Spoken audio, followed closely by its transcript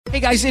Hey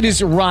guys, it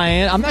is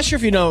Ryan. I'm not sure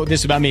if you know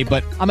this about me,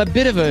 but I'm a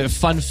bit of a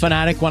fun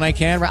fanatic when I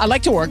can. I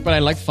like to work, but I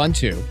like fun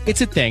too.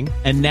 It's a thing.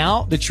 And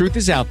now the truth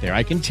is out there.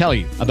 I can tell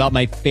you about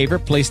my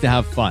favorite place to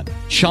have fun.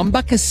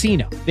 Chumba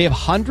Casino. They have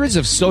hundreds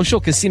of social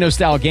casino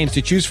style games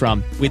to choose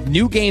from with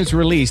new games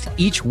released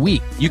each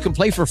week. You can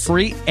play for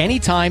free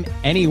anytime,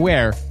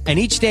 anywhere. And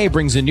each day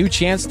brings a new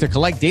chance to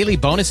collect daily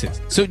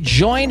bonuses. So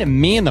join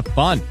me in the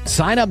fun.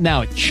 Sign up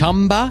now at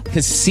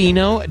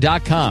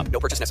ChumbaCasino.com. No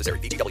purchase necessary.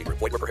 VGW.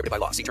 Void where prohibited by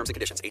law. See terms and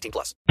conditions.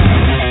 18+.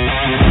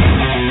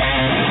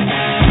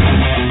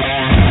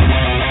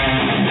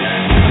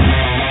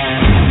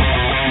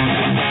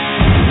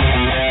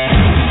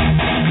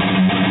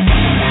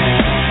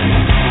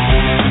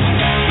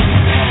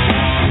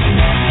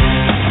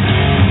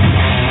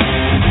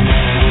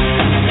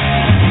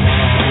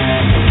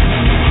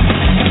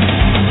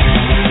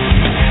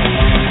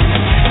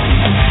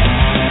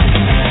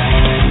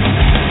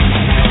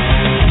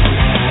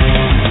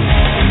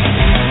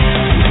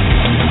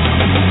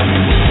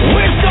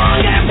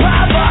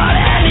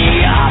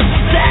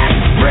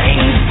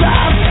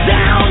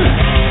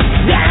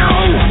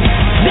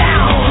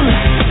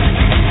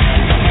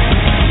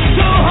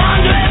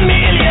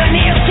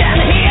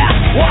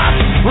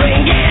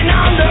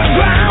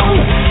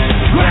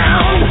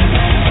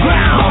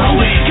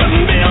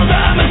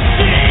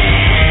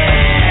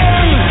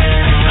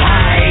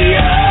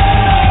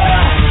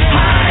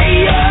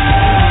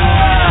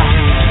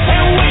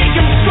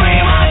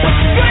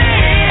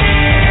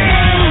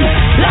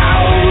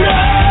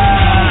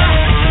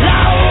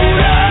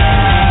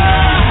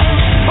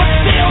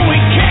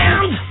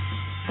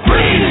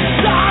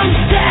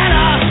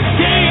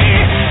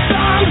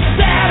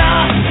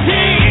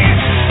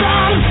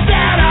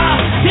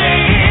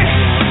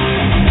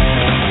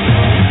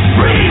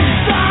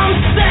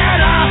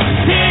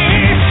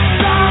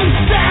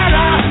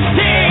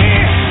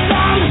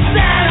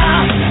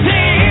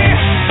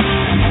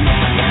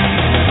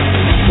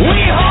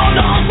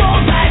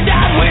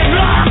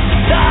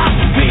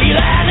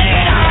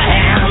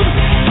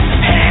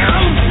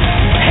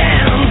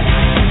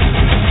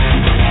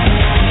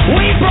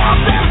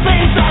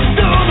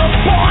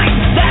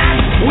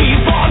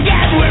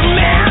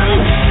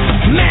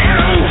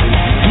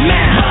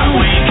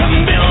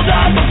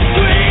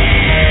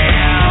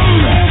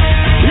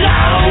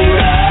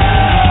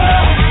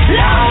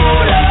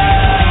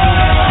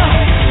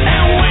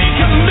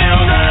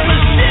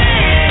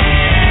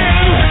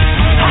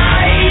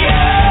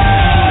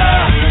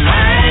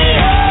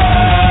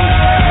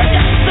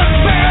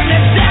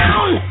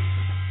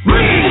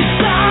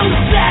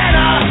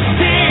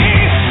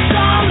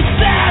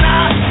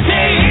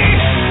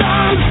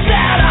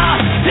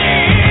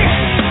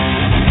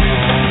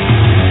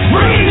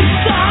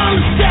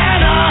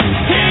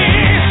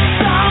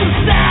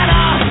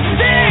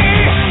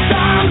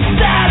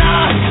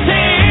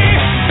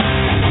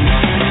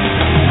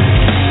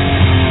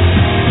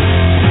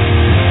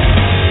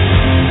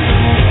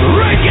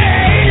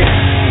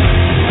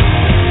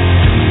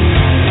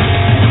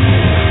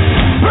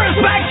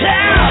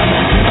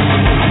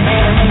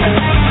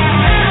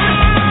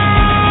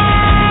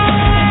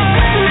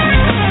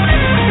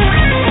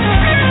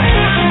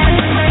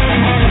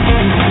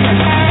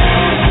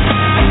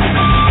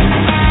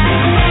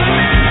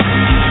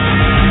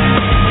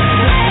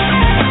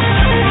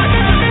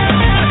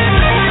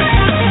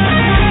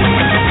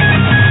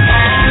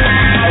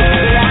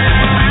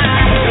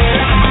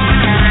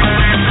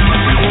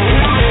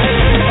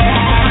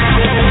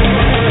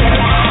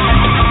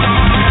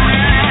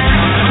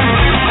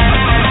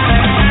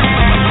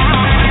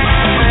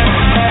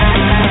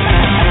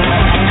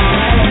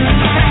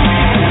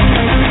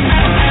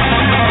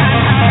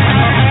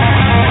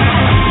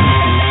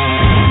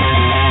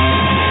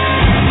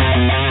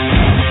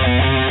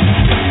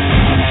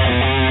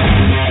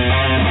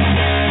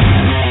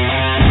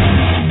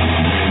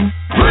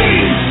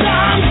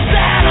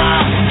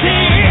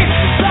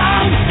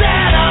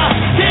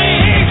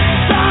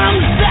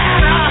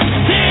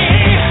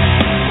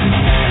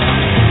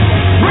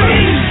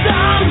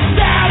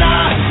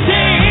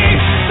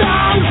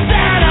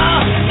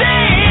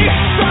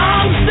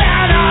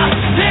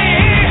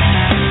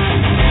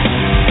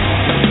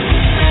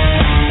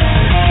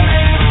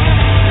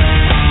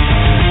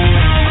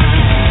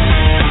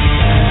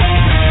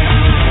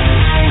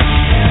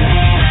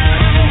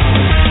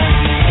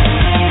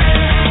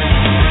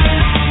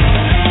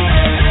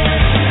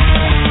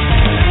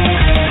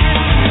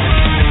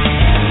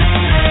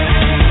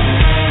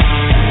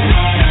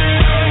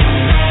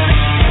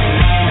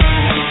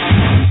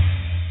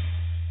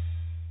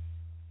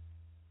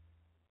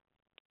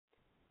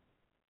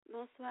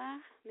 Bonsoir,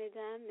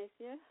 mesdames,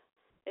 messieurs.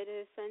 It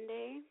is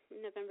Sunday,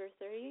 November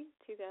 30,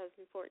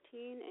 2014,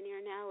 and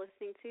you're now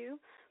listening to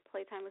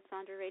Playtime with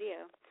Sandra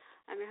Radio.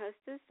 I'm your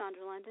hostess,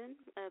 Sandra London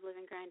of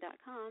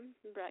livinggrind.com,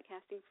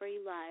 broadcasting for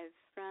you live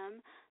from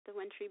the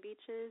wintry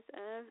beaches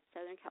of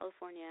Southern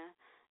California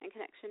in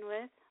connection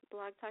with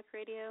Blog Talk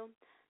Radio,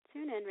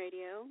 TuneIn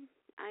Radio,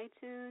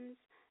 iTunes,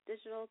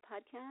 Digital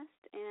Podcast,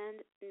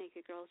 and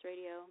Naked Girls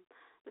Radio.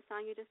 The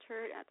song you just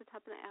heard at the top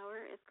of the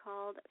hour is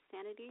called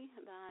Sanity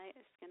by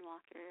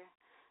Skinwalker.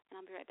 And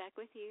I'll be right back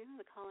with you.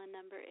 The call-in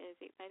number is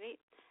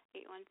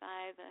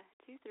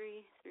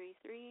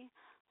 858-815-2333.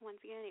 Once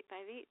again,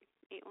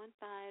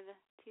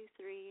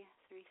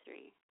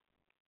 858-815-2333.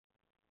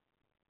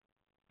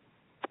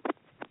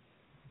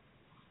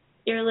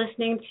 You're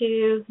listening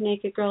to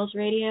Naked Girls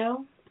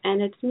Radio,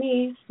 and it's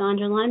me,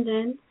 Sandra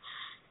London.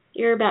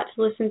 You're about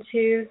to listen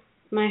to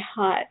my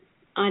hot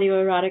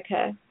audio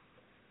erotica.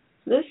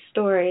 This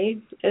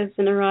story is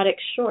an erotic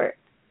short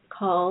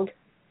called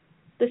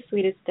The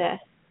Sweetest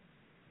Death.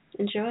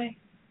 Enjoy.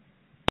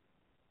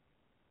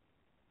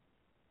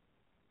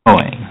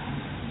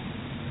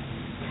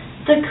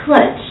 The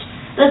clutch,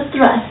 the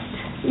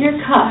thrust, your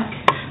cock,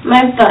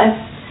 my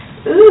bust.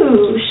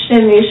 Ooh,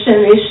 shimmy,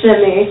 shimmy,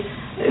 shimmy.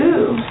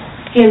 Ooh,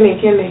 gimme,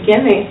 gimme,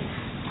 gimme.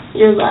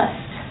 Your lust.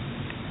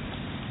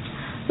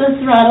 The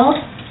throttle,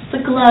 the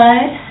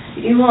glide,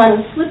 you want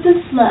to slip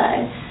and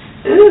slide.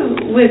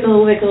 Ooh,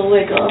 wiggle, wiggle,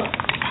 wiggle.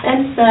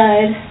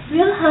 Inside,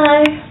 real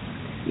high,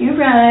 you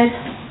ride.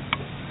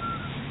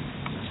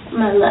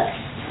 My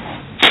lust.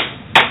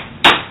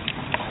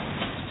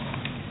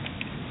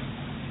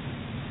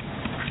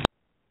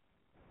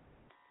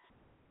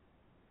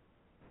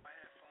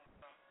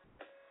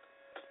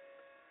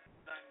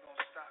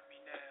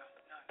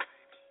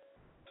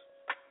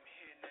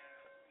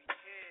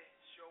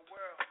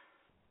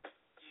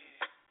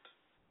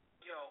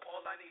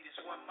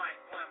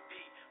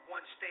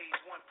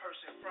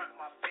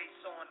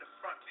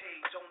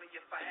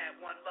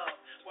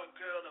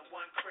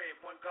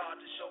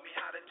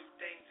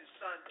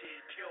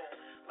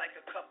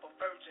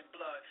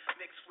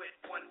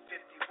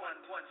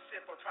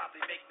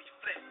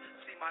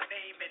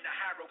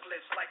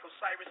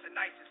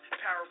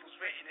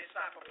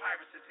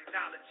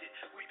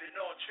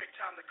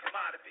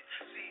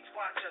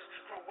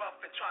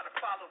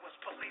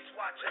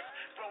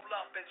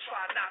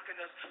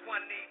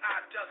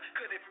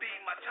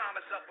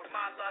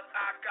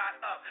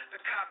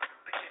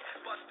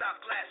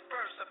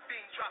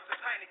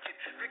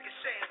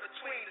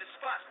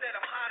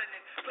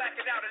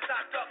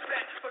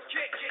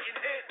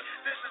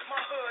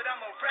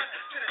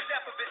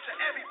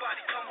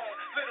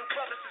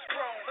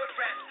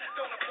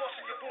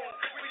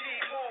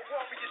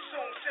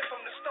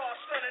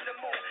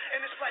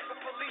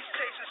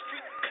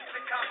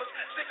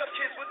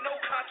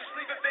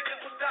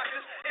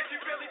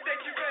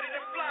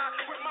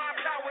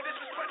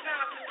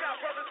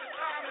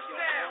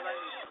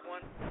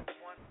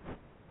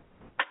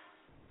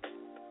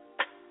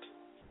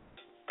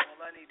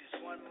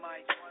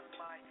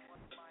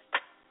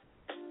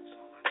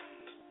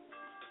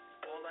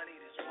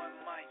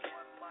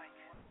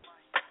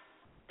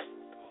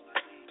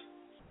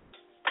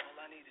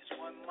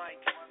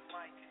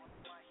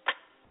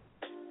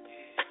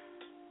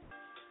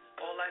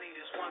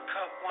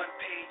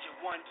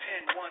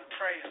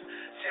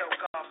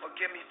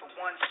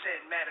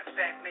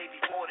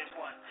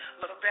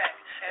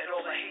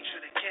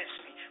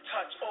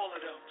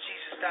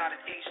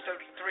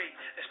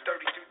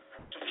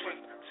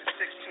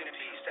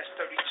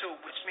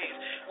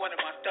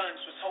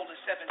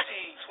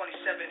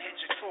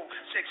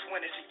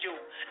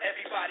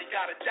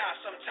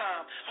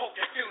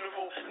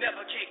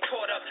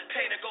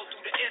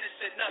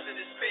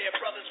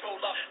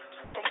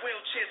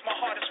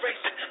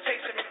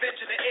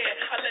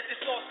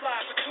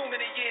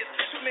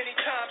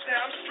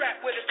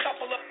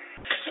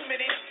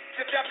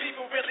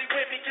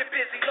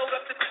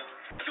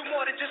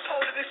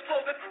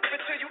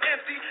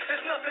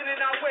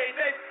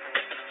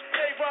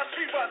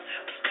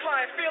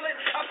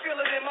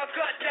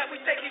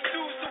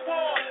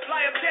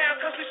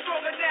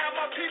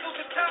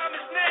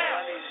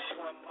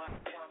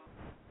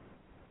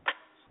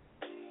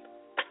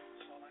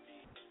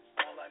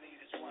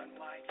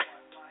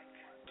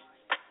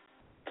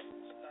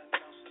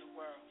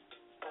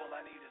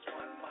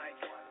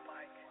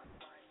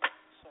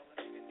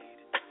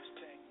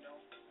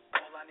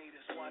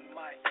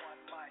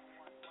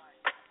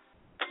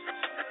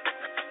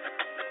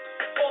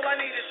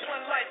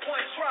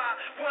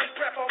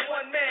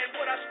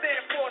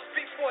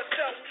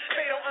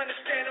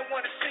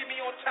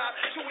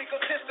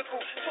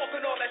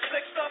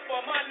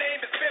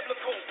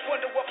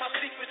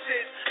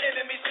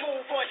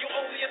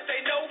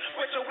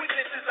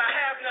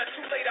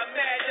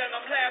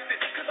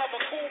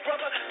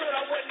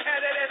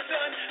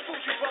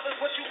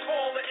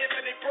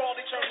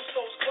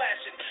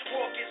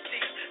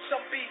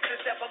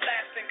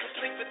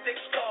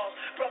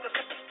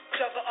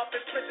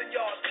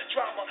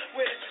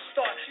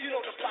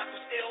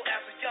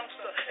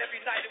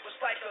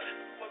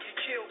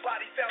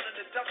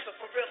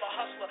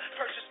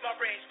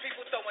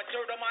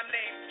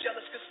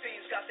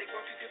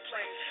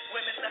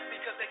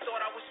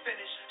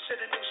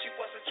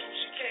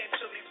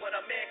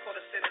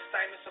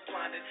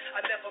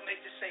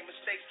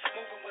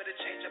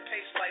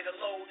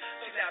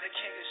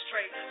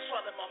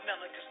 Swelling my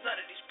melon, cause none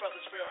of these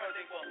brothers real hurt.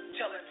 They were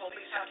telling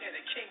police, how can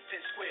a kingpin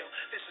squeal?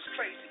 This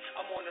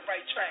the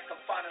right track,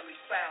 I'm finally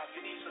found.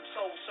 You need some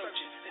soul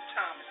searching, the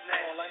time is now.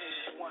 All I need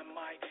is one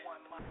mic,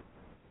 one mic.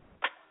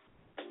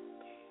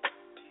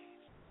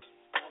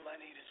 All I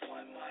need is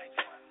one mic,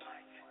 one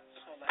mic.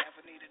 That's all I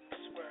ever needed in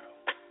this world.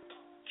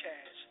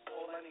 Cash.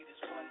 All I need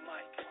is one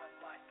mic, one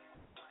mic.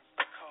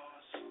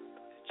 Cars,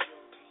 the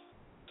jewelry.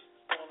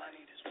 All I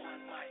need is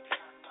one mic,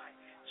 one mic.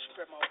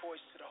 Spread my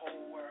voice to the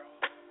whole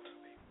world.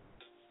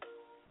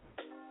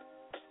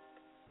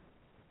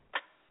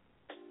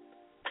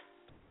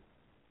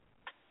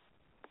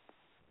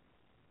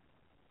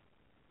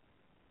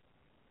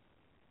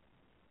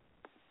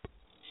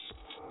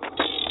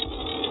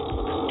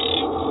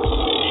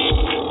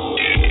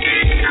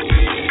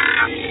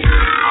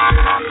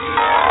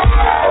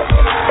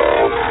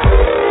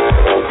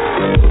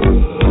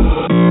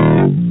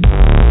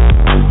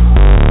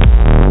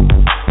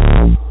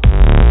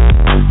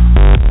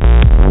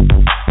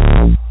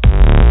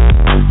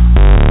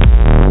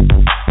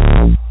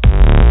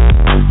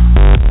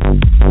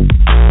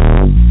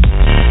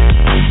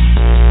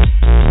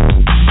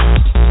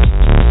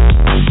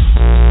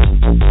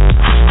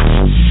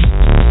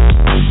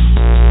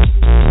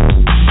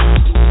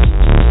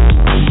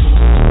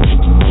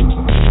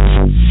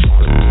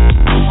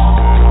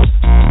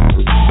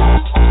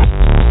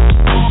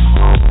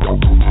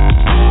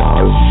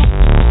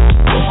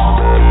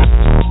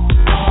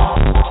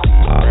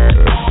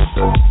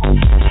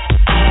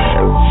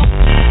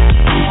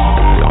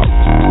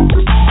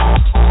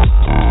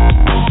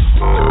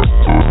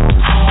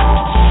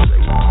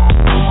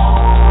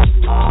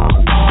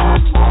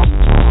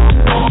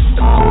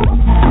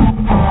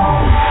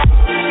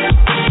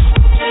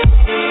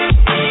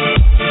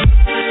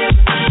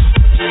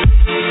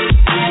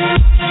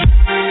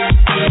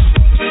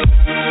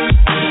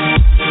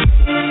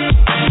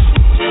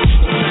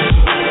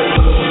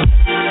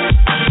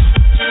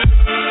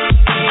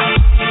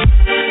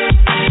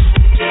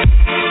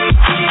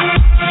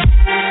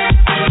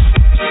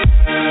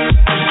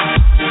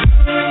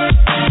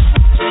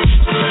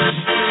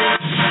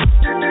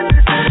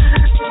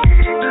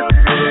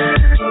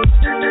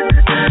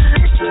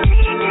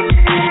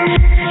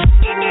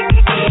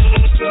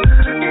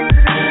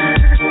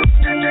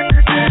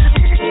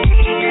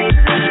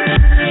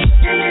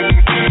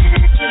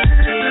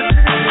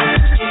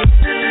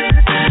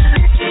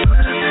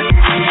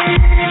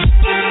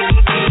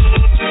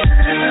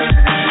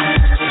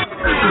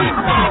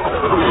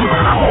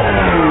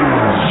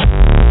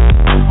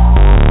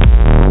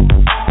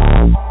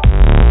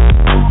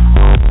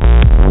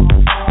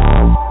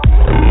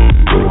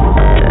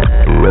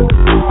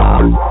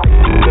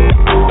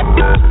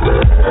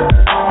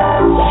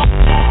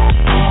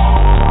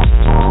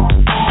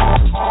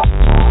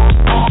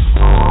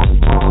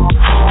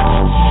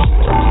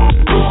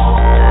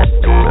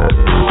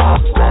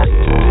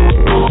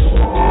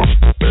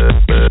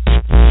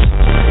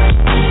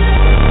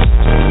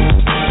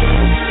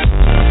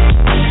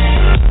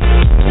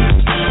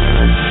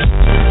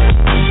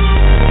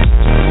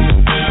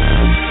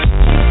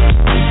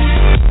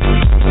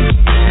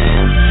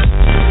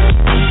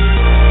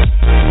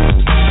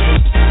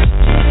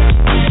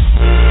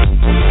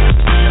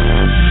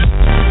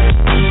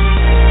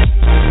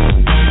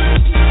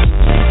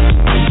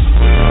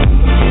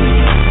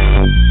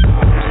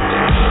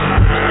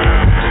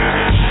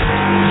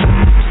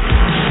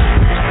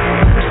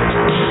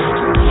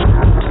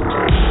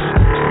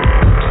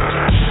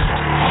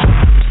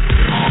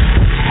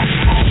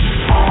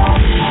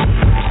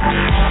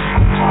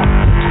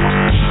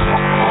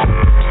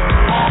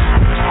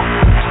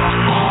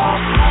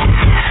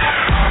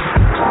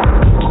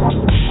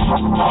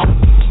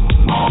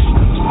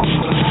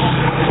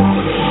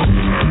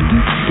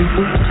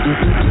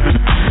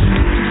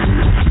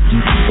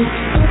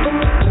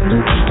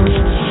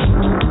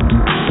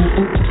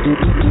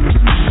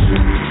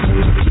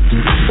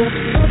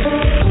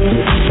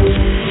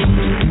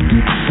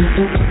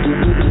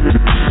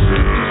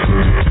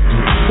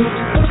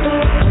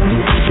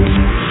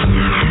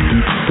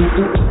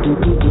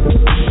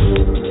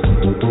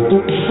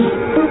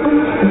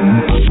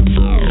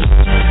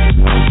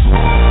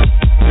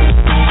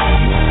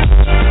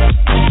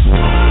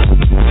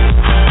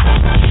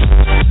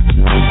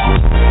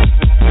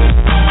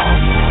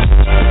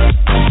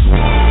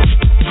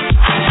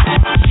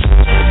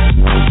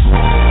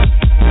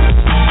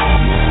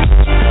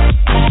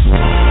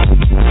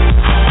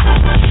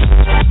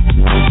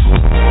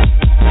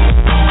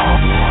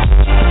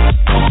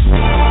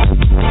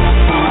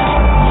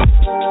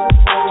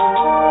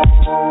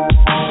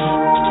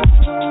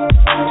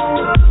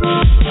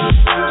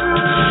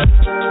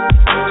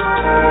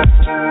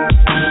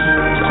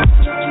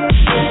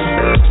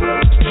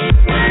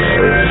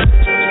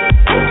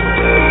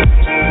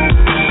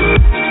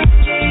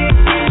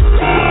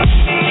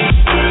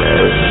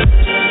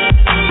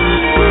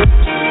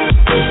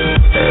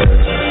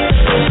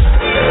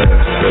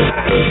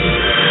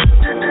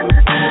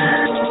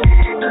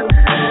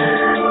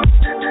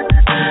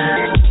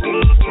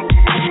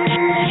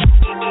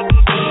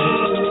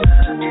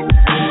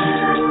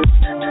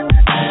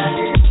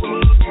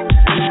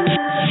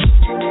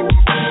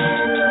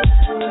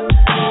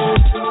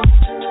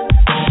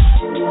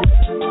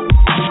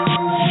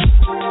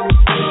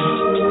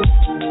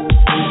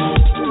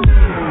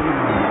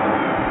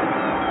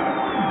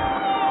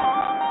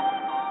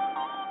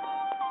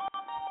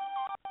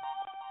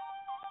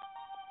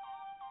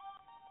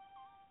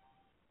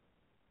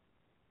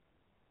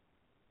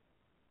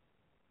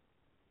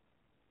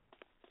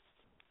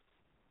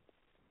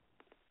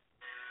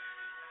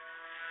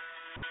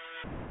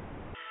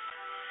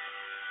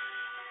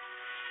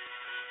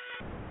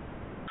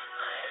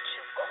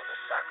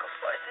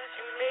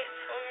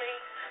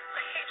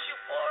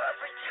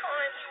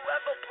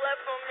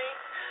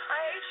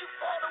 you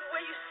for the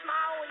way you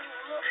smile when you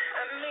look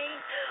at me.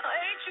 I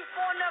hate you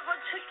for never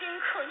taking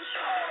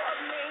control of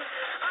me.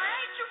 I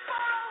hate you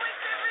for always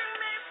saving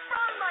me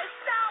from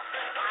myself.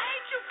 I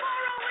hate you for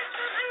always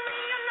choosing me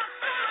and not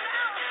someone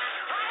else.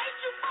 I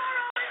hate you for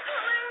always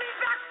pulling me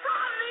back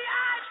from the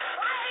edge.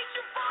 I hate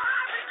you for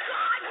every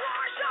God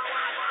war you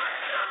ever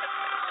saw.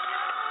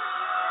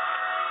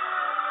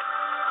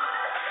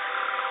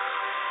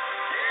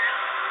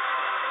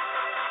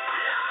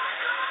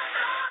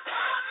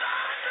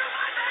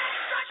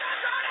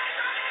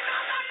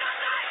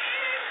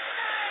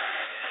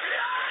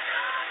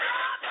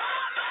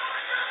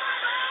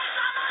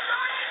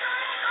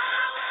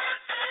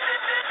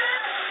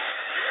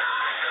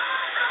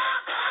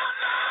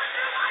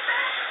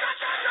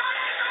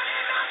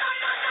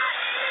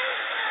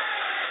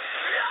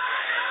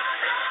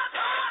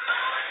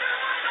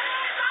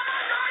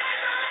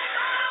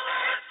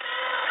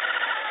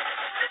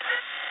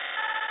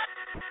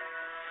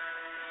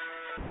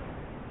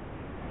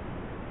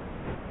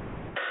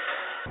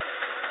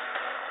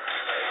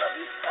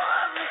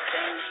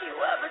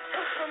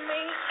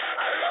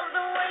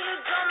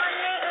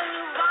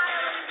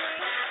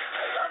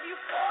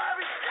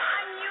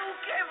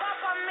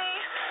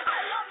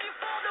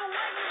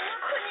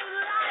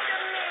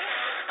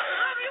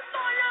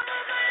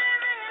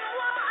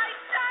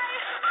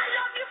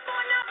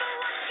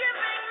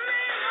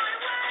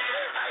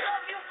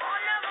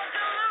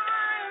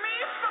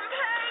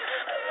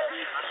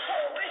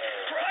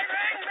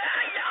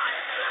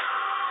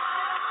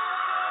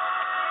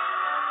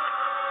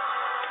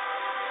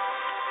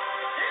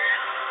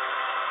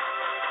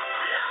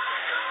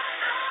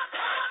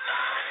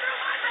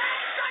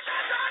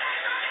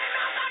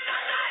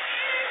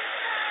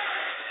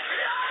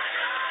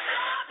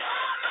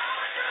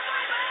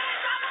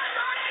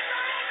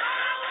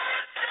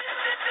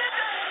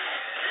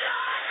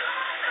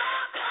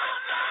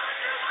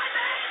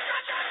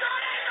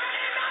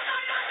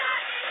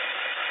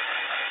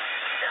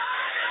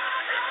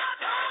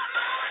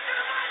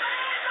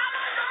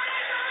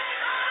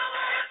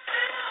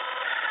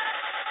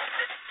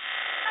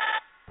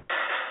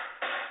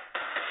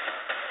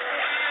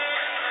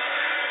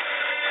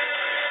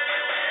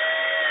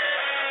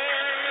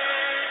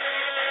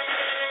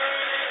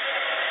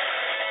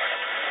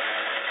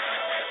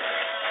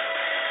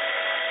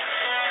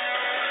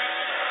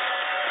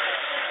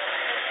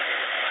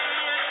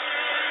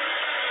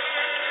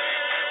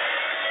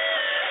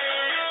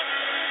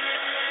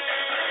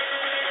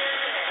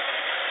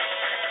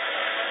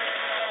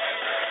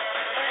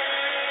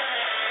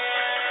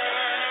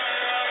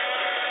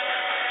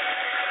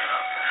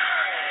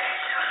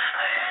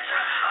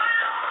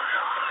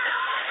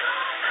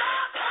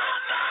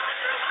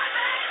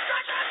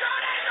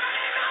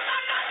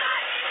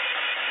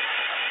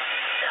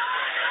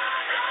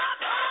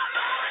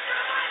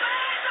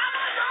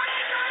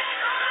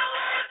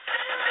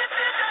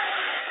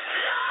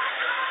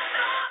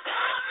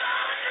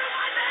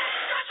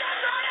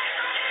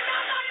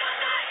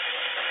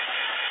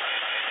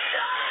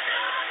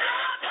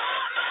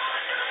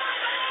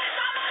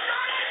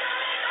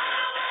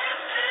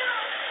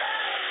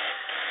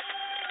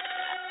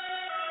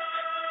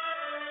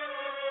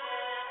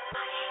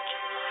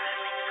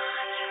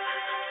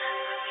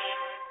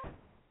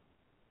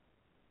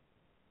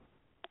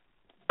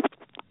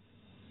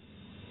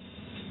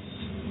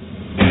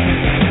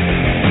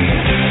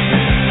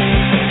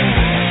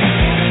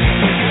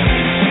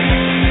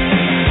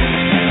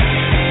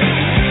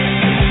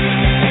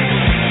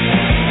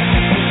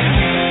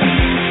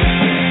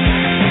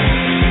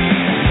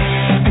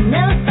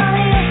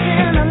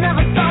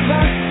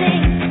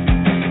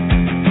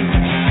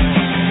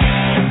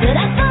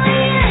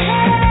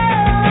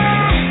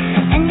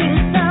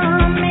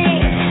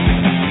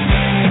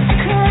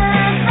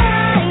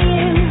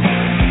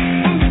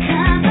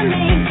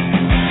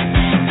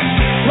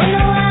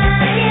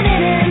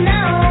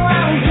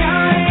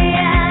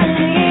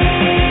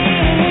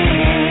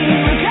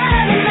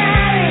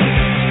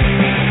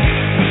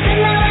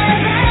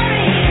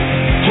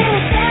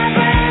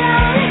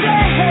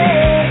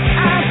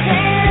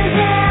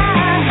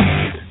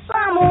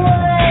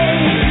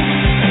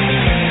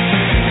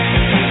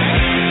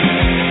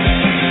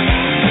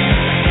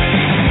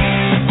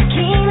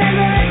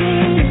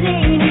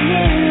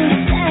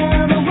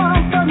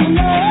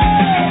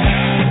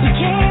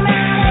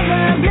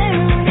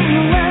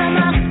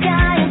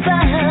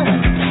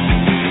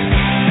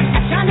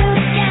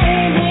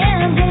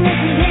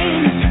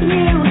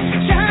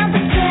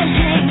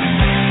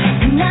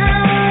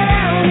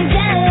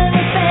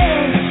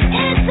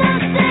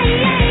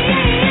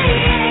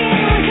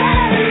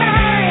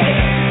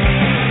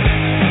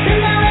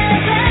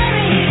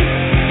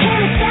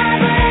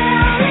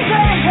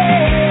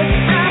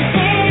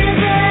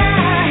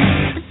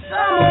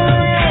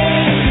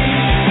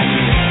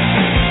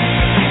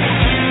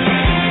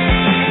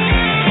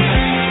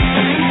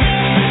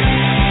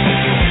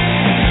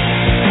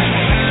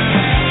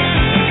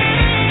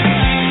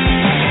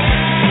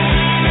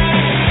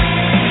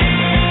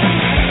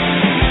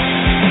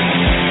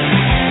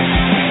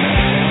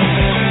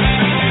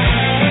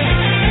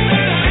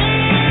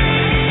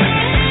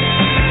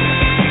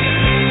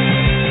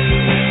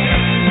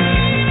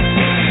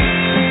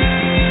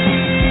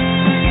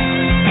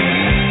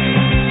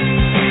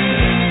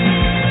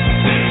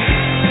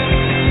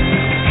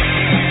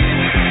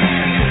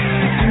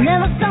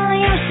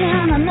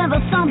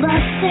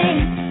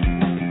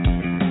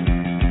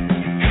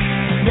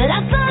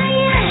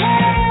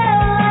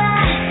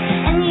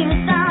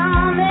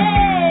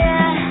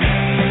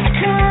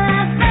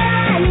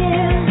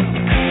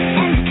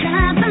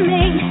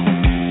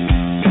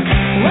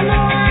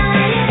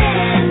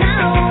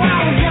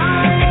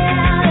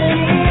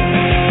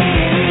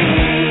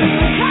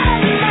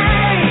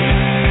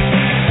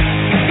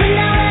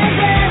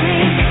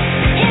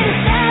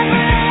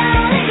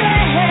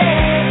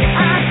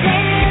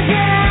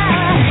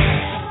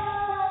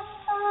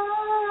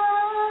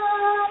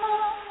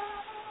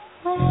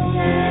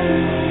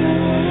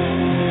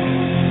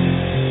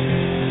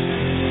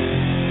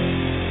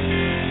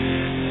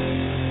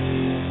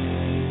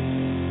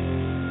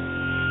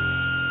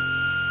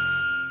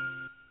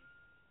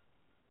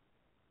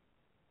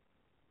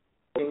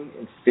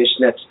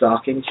 fishnet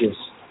stockings is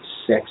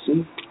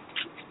sexy.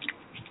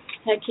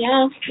 Heck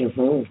yeah.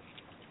 Mm-hmm.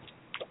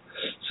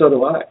 So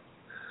do I.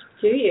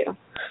 Do you?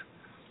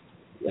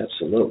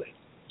 Absolutely.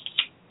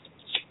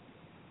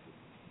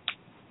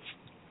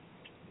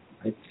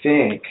 I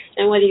think.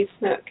 And what do you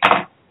smoke?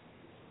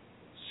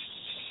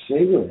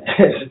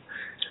 Cigarettes.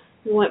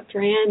 What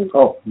brand?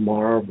 Oh,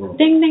 Marlboro.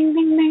 Ding, ding,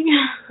 ding, ding.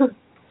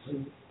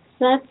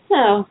 That's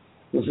so.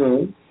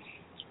 Mm-hmm.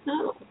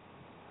 Oh.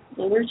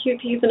 Well, we're two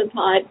peas in a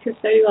pod, because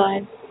so do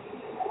I.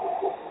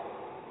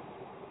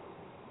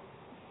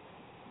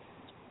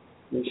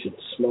 We should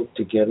smoke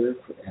together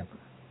forever.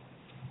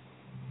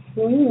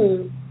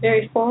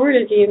 Very forward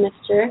of you,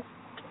 mister.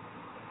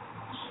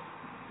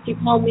 You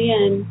called me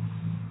in.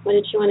 What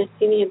did you want to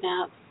see me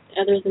about,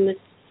 other than this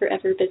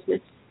forever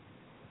business?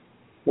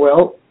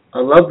 Well, I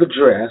love the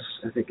dress.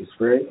 I think it's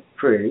very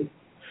pretty.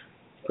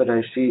 But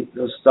I see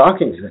those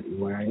stockings that you're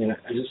wearing, and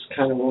I just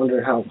kind of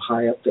wonder how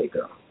high up they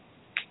go.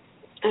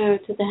 Oh,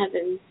 to the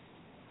heavens.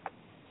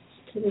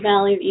 To the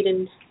Valley of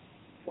Eden.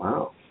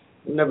 Wow.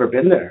 I've never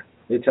been there.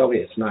 They tell me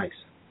it's nice.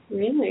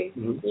 Really?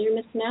 Mm-hmm. You're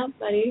missing out,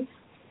 buddy.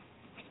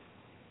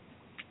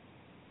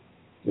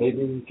 Maybe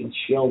you can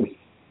show me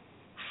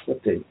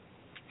what the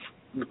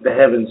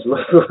heavens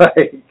look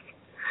like.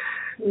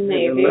 Maybe.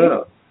 I don't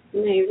know.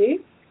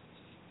 Maybe.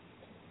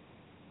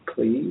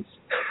 Please?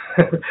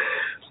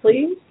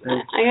 Please?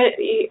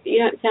 You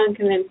don't sound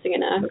convincing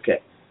enough.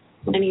 Okay.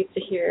 I need to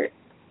hear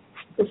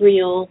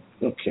real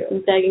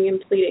begging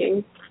and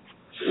pleading,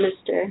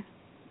 mister.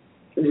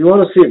 Do you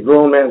want to see a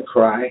grown man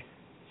cry?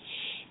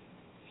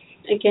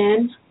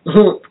 Again?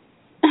 Ouch.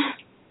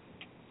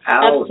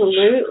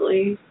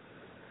 Absolutely.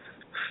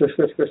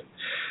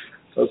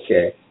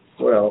 Okay.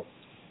 Well,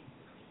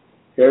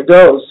 here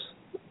goes.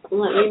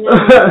 Let me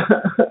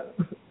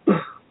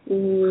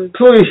know.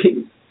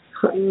 Please.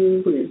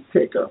 Please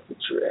take off the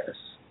dress.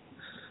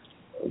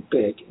 I'm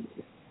begging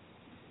you.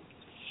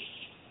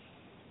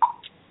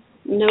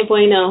 No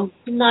bueno.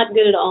 Not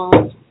good at all.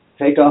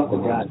 Take off the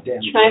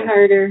goddamn Try dress.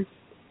 harder.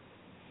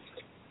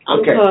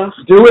 Okay.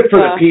 Do it for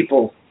the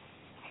people.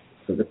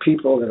 For the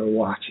people that are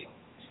watching.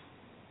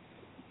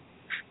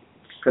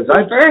 Because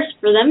first,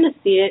 for them to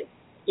see it,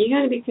 you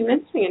got to be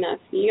convincing enough.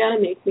 You got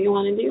to make me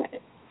want to do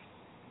it.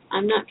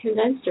 I'm not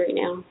convinced right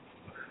now.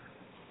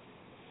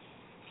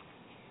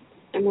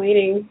 I'm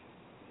waiting.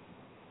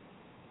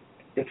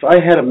 If I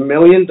had $1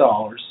 million,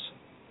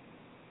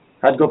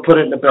 I'd go put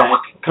it in the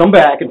bank, come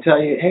back and tell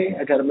you, hey,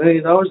 I got $1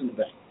 million in the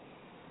bank.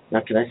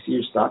 Now, can I see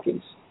your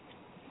stockings?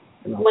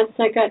 You know? What's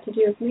that got to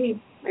do with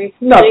me? Are you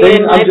nothing.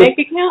 In my bank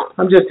account?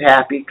 I'm just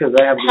happy because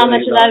I have $1 million. How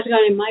much of that is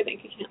going in my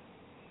bank account?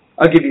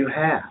 I'll give you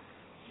half.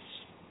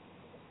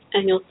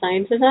 And you'll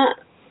sign to that?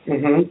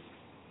 Mm-hmm.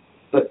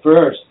 But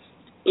first.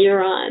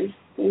 You're on.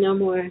 No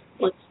more.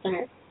 Let's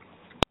start.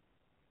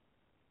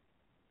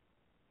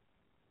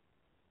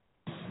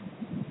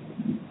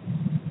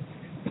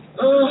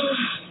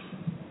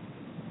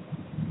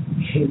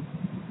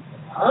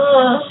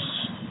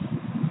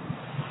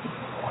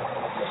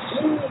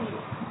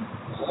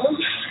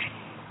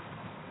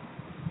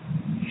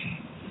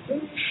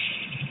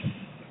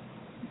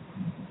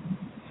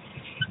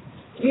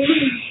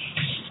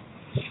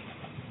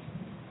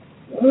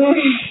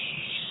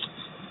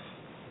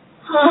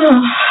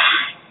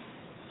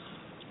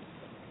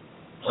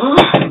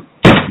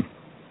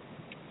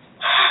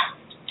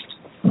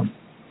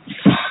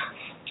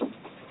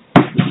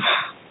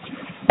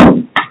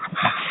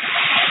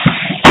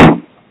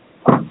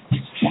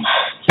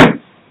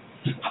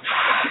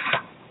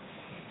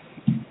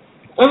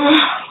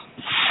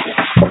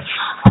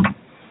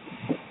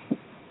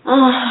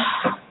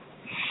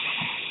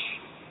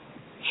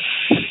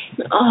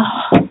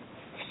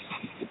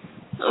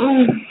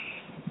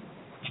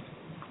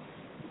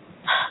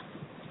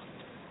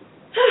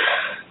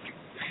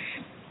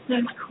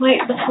 That's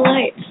quite the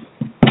flight.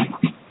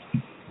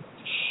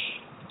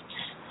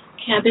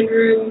 Cabin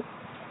room,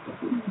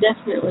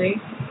 definitely.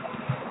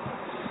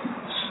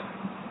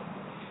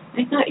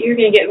 I thought you were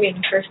going to get me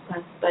in first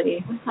class, buddy.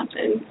 What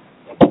happened?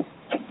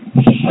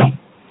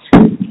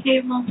 Okay,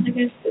 well, I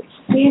guess it's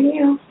me and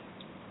you.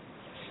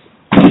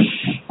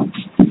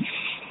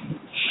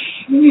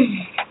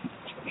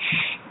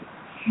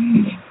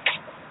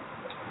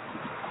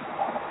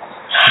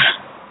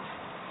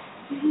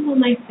 I have all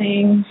my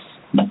things.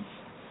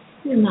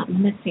 I'm not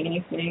missing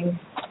anything.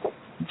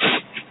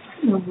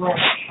 No work.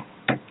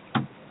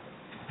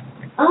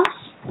 Oh.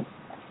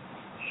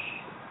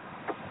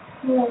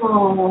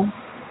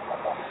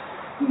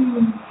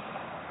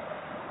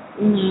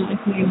 No, I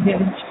think I'm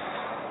good.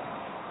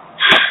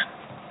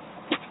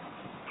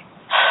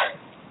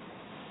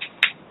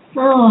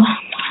 Oh,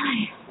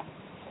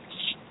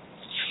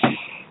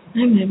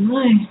 my.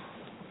 My.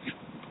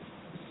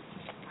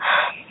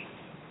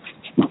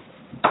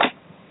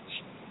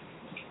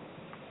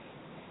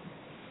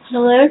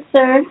 Hello,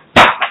 sir.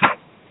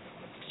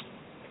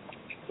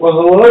 Well,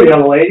 hello,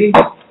 young lady.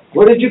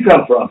 Where did you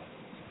come from?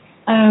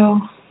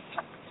 Oh.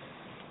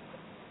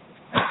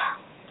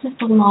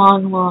 Just a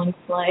long, long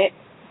flight.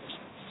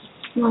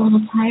 I'm a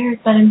little tired,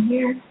 but I'm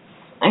here.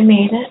 I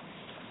made it.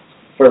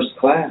 First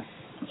class.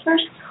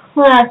 First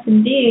class,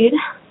 indeed.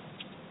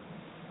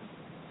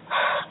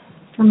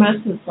 For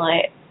most of the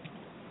flight,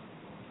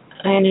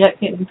 I ended up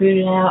getting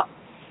booted out,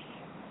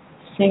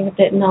 being a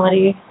bit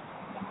naughty.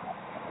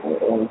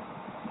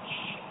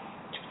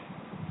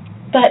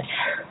 But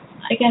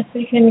I guess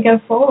we can go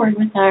forward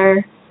with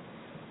our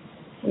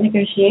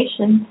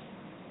negotiations.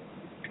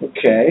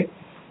 Okay.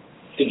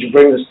 Did you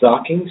bring the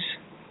stockings?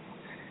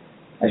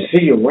 I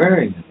see you're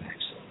wearing them,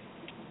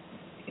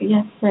 actually.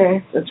 Yes,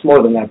 sir. That's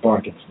more than that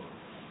bargain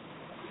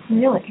for.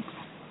 Really?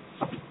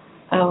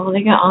 Oh, well,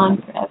 they go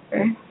on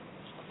forever.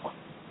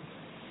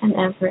 And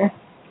ever.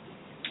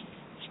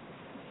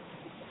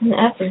 And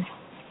ever.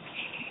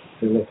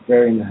 They look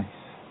very nice.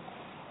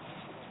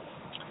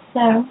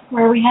 So,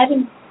 where are we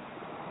heading?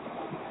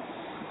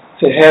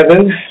 To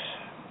heaven.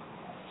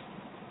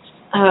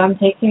 Oh, I'm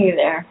taking you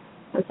there.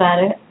 Is that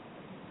it?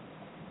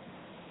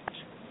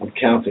 I'm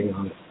counting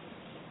on it.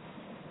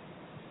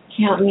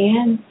 Count me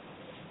in.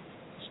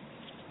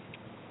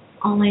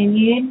 All I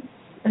need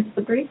is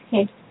the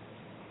briefcase.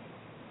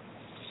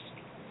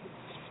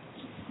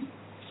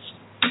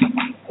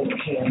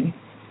 Okay.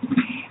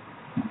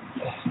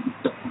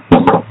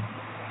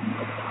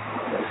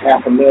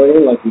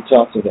 $500,000 like we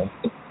talked about.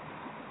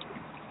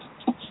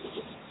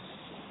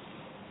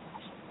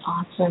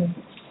 Awesome.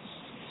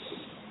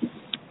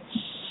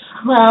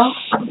 Well,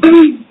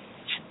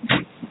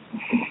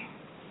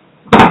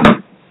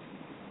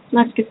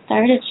 let's get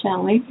started,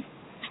 shall we?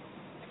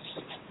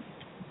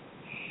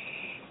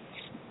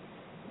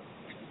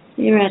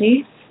 You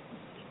ready?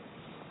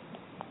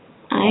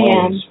 I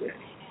am.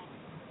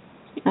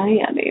 Oh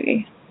yeah,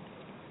 baby.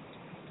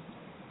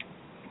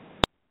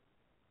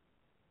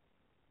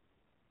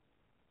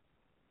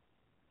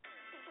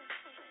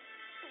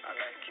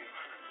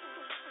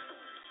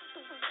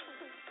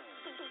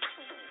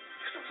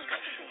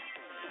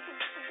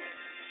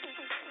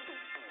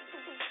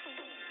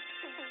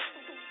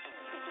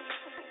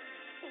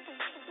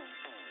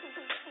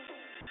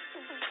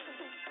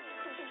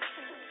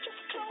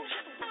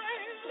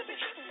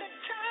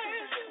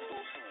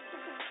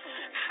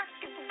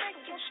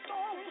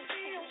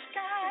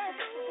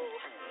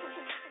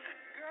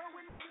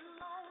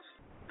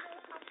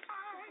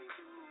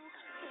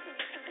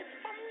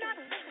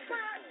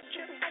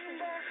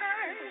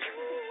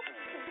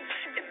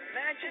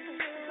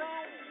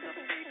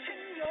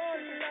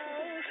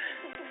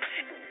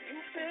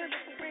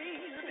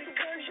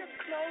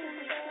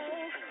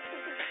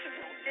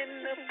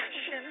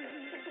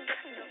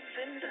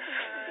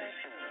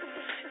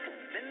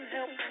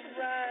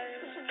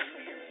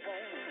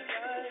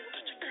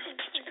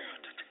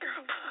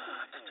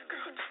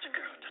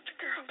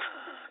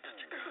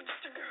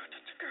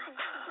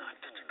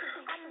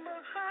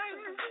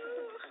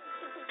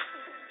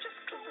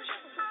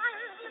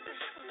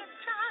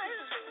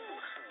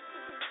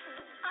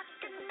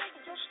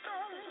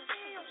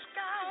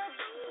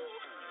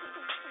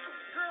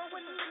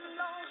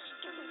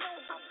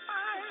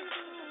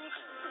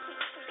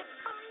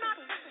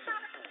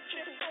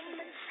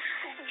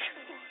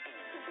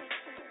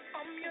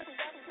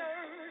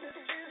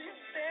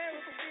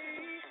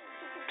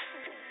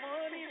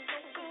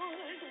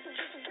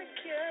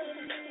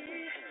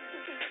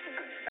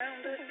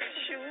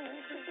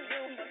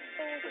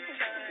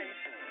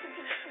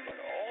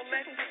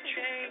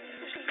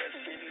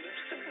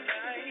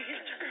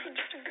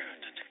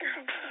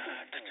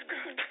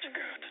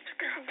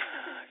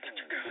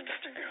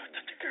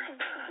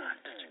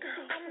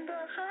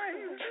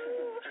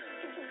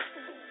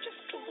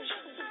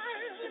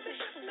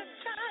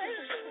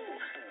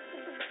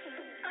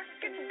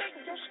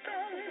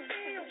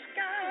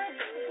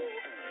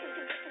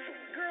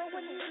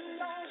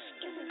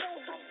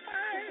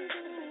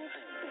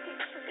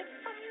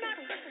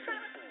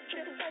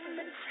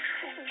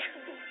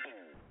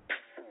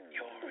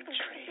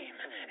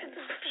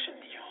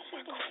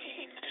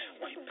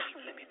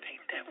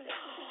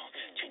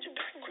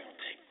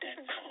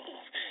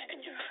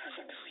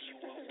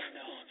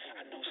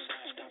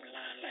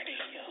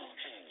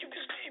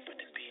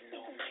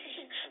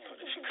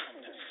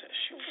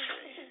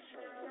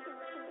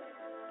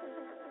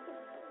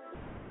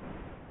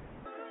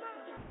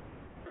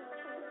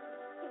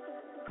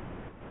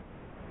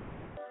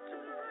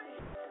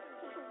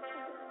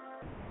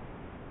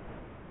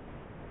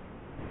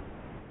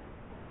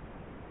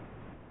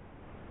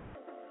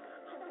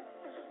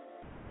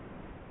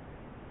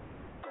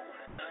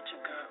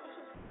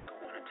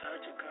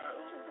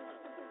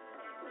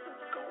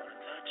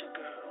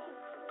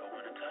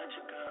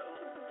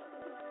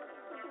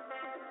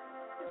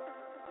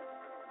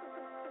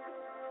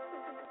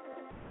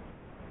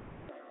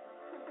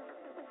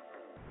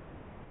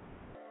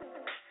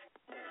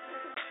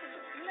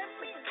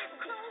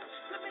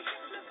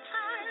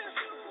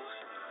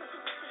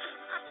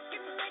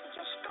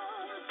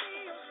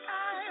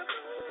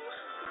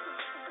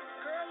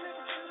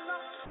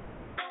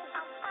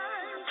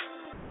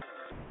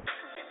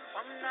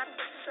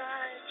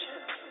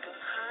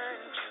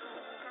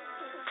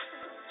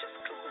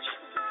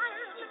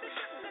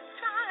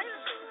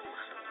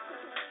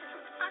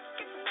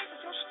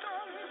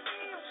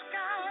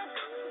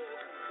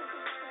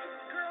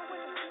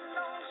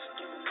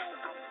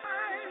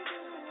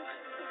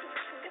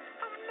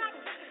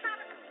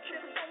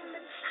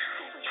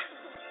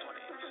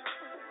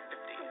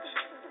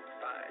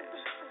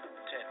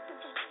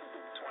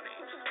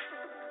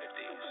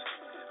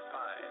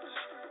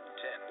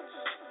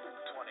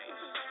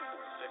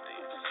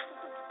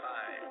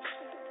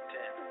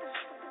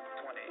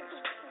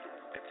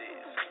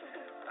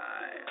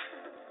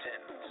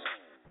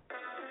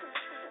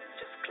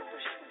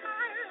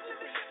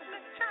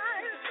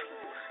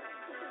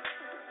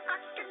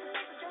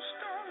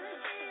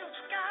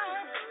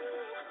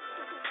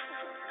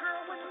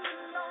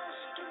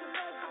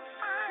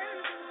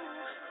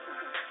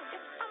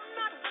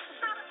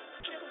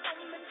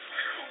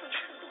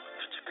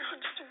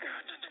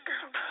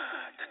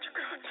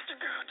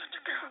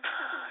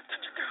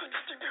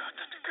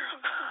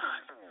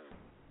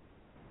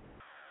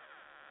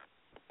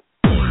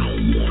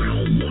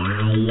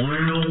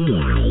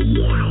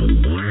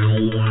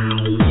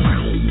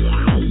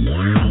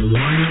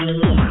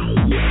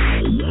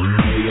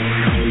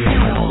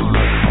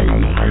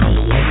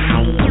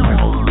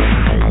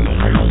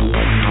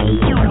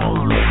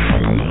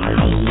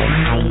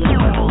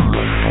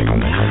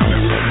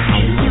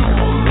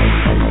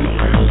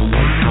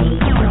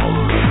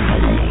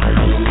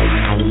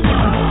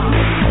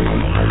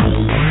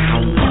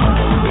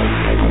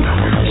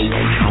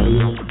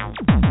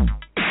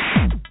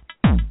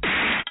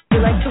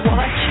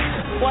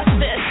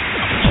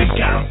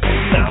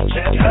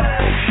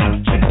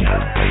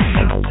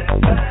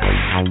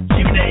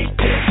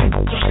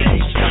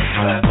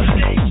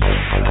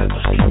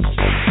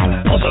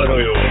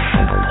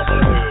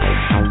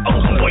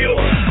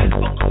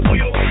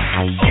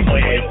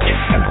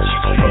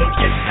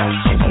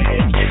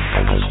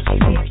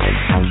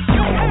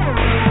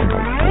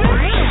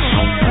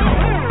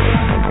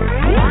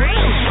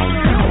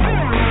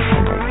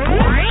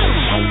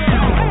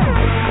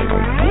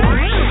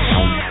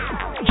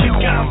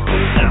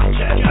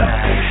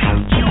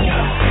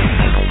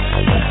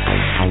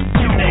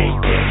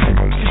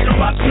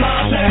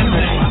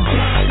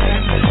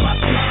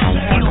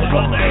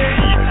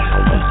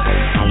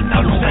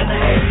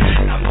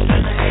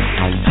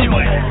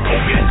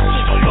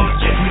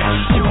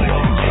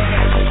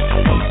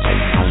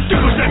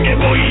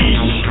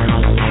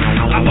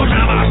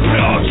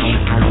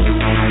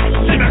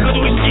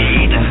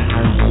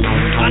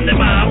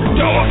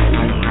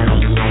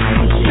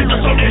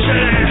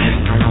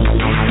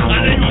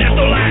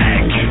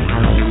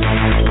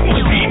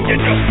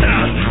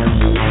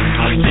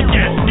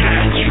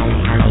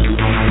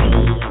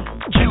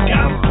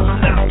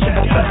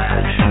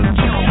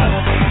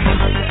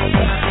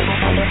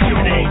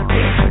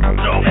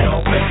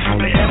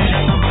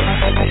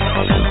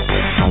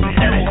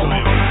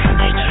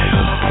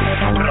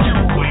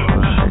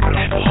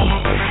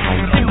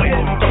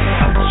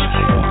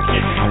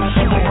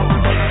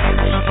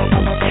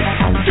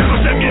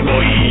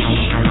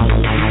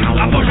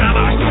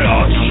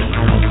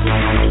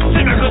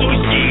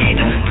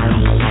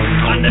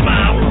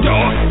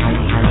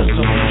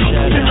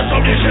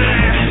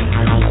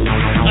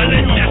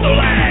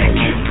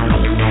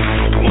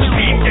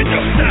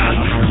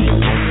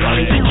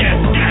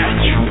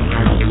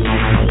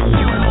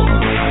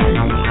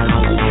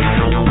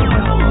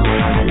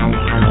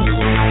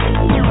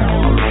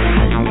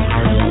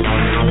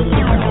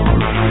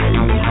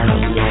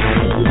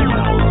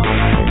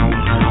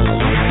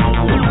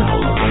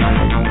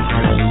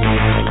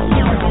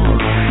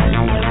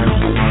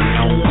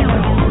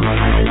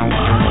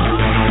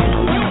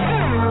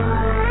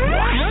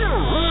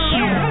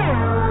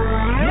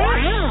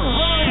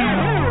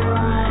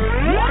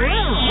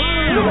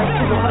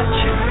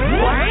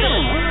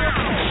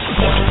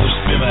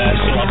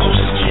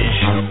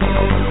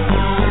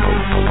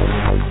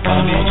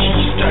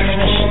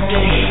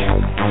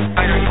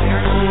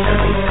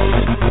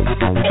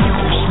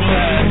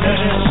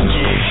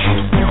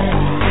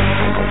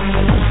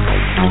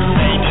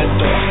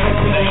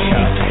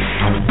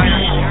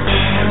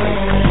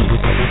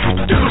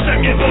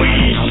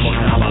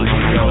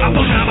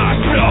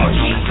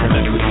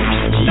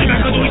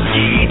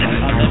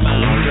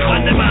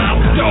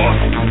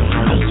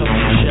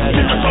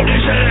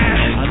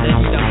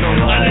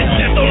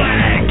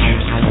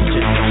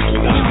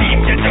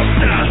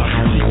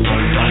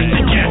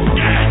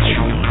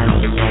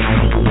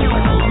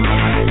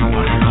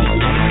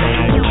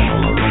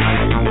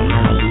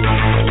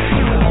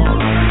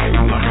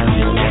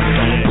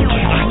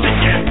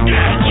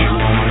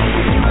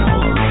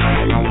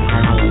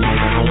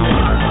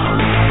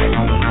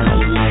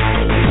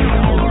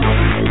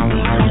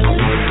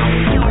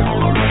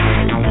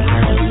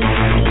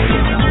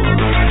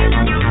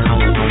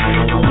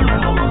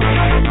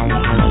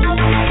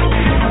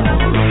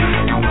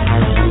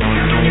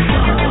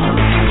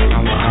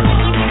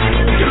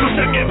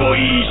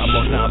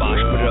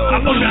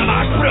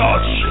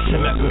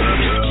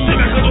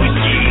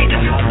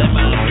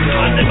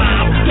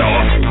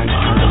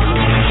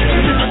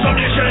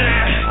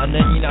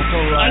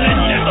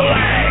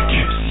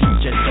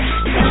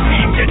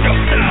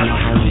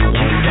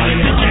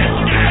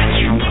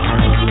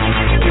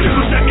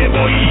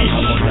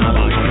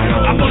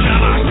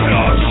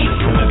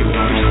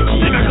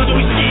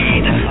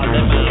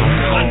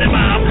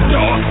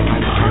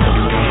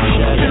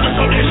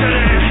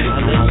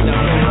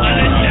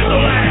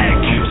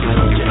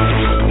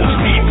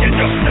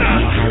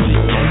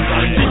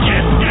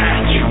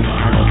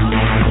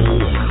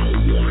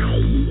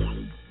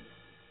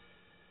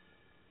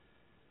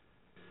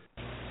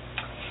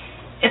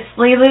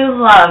 Lulu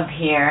Love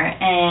here,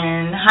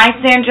 and hi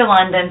Sandra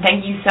London.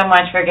 Thank you so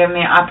much for giving me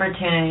an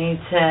opportunity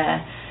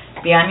to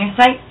be on your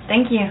site.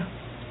 Thank you.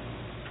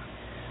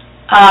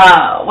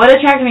 What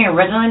attracted me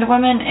originally to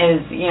women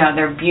is,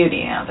 their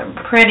beauty. They're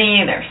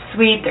pretty, they're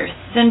sweet, they're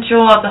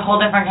sensual. It's a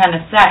whole different kind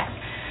of sex.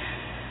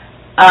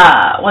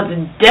 What's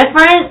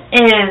different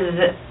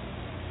is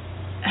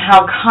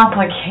how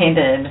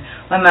complicated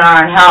women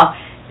are and how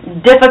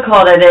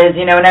difficult it is,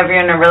 whenever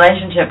you're in a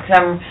relationship. Because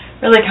I'm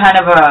really kind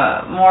of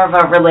more of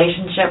a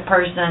relationship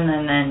person,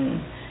 and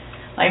then,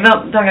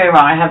 don't get me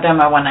wrong, I have done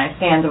my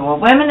one-night stands. Well,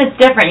 women, it's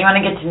different. You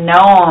want to get to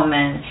know them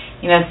and,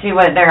 see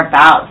what they're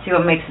about, see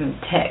what makes them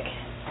tick.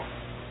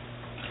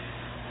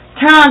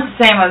 Turn on to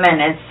same women.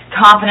 It's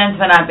confidence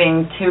but not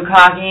being too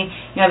cocky.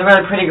 The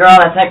really pretty girl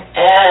that's like,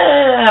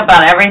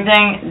 about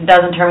everything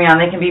doesn't turn me on.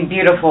 They can be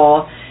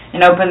beautiful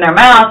and open their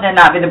mouth and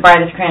not be the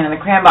brightest crayon in the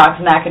crayon box,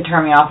 and that could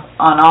turn me off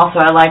on also.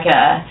 I like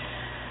a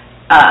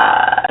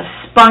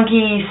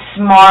spunky,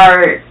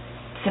 smart,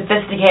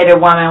 sophisticated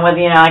woman with,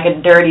 like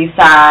a dirty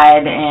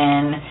side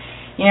and,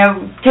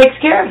 takes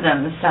care of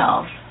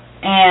themselves.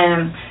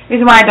 And the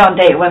reason why I don't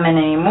date women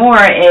anymore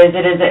is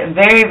it is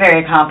very,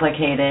 very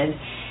complicated.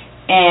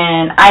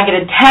 And I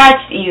get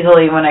attached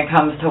easily when it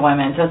comes to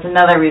women, so it's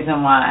another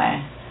reason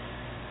why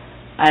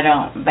I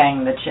don't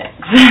bang the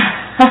chicks.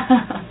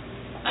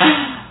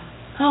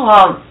 Oh,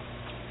 well,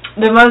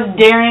 the most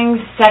daring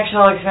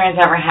sexual experience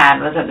I ever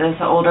had was at this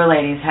older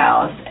lady's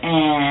house,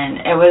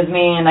 and it was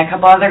me and a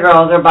couple other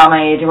girls who were about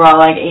my age. We were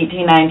all like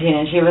 18, 19,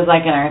 and she was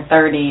like in her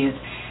 30s.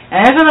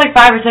 And there was like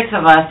 5 or 6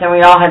 of us, and we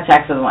all had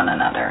sex with one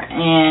another.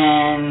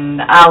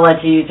 And I'll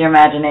let you use your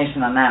imagination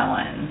on that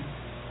one.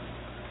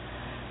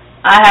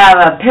 I have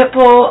a pit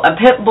bull,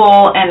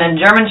 and a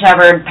German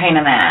Shepherd pain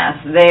in the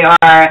ass. They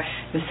are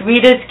the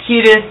sweetest,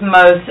 cutest,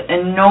 most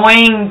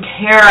annoying,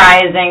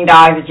 terrorizing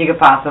dogs that you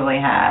could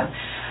possibly have.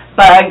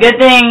 But a good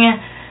thing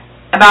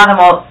about them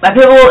all, my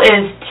pit bull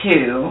is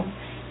 2,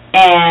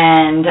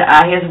 and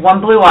he has 1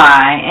 blue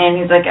eye,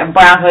 and he's like a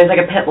brown color. He's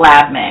like a pit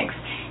lab mix.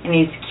 And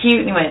he's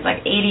cute, and he weighs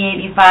like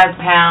 80, 85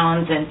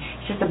 pounds, and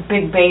he's just a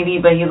big baby,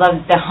 but he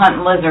loves to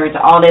hunt lizards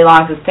all day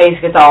long. His face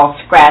gets all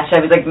scratched up.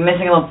 He's like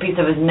missing a little piece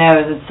of his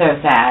nose. It's so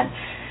sad.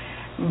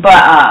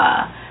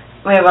 But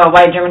we have a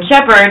white German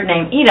Shepherd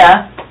named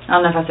Ida. I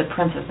don't know if I said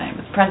Prince's name.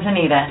 It's Prince and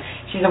Ida.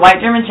 She's a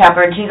white German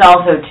Shepherd. She's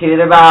also 2.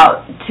 They're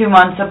about 2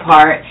 months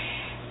apart.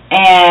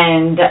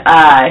 And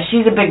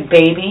she's a big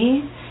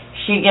baby.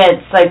 She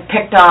gets,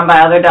 picked on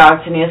by other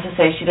dogs, and needless to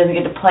say, she doesn't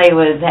get to play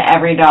with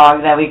every dog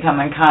that we come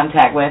in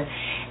contact with.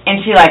 And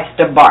she likes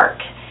to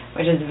bark,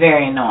 which is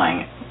very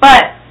annoying.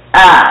 But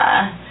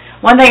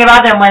one thing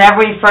about them,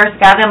 whenever we first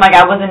got them, I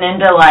wasn't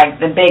into,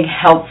 the big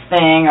health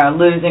thing or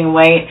losing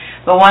weight.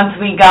 But once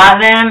we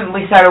got them,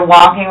 we started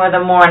walking with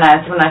them more, and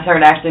that's when I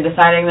started actually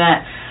deciding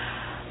that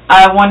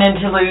I wanted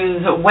to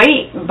lose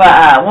weight.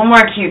 But one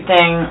more cute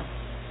thing,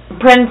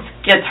 Prince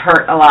gets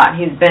hurt a lot.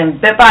 He's been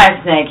bit by a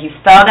snake. He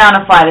fell down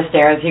a flight of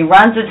stairs. He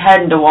runs his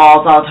head into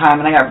walls all the time,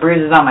 and I got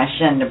bruises on my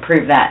shin to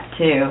prove that,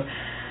 too.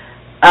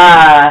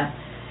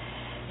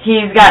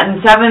 He's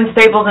gotten 7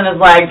 staples in his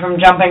leg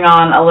from jumping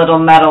on a little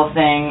metal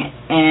thing,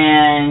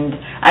 and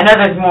I know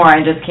there's more,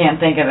 I just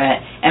can't think of it.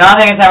 And all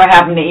thing that's ever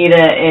happened to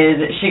Ida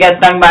is she got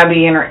stung by a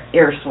bee and her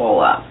ear swole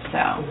up,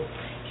 so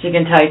she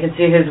can tell, you can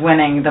see who's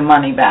winning the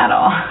money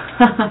battle.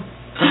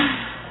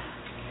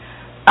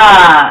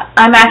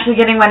 I'm actually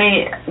getting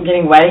ready,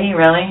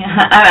 really?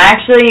 I'm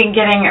actually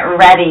getting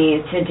ready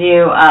to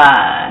do,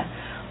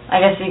 I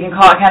guess you can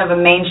call it kind of a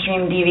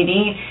mainstream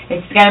DVD.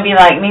 It's going to be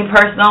like me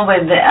personal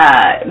with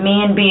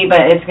me and B,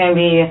 but it's going to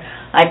be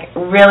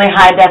really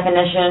high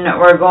definition.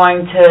 We're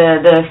going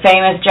to the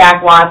famous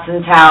Jack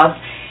Watson's house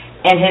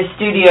in his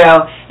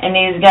studio, and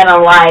he's going to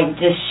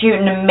just shoot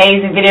an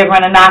amazing video. We're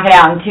going to knock it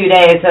out in 2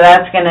 days, so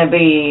that's going to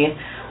be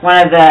one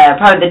of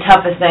probably the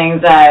toughest things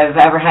I've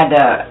ever had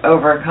to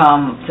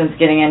overcome since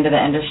getting into the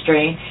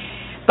industry.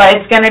 But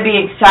it's going to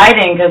be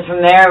exciting because from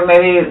there,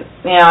 maybe,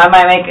 I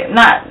might make,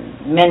 not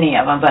many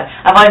of them, but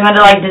I've always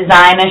wanted to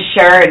design a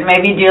shirt,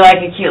 maybe do a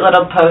cute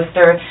little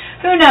poster.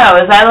 Who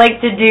knows? I like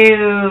to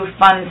do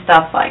fun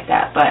stuff like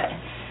that. But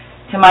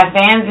to my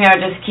fans,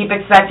 just keep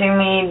expecting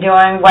me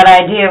doing what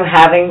I do,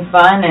 having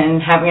fun and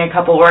having a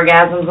couple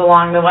orgasms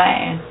along the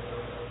way.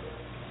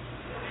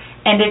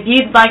 And if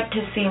you'd like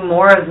to see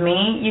more of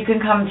me, you can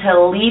come to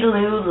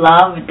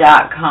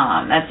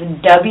lelulove.com. That's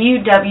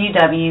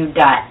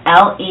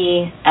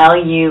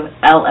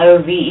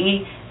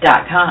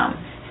www.lelulove.com.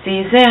 See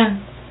you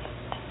soon.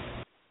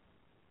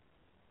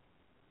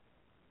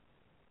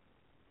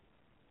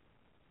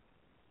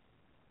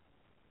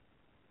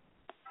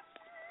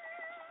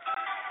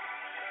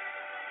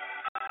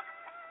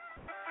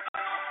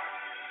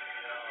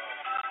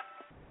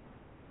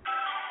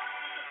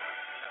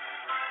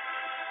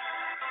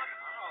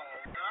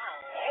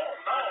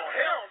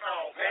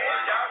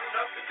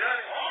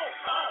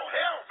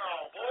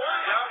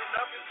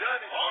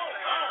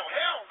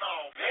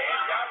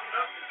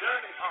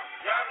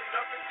 Y'all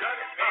enough and done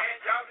it. Man,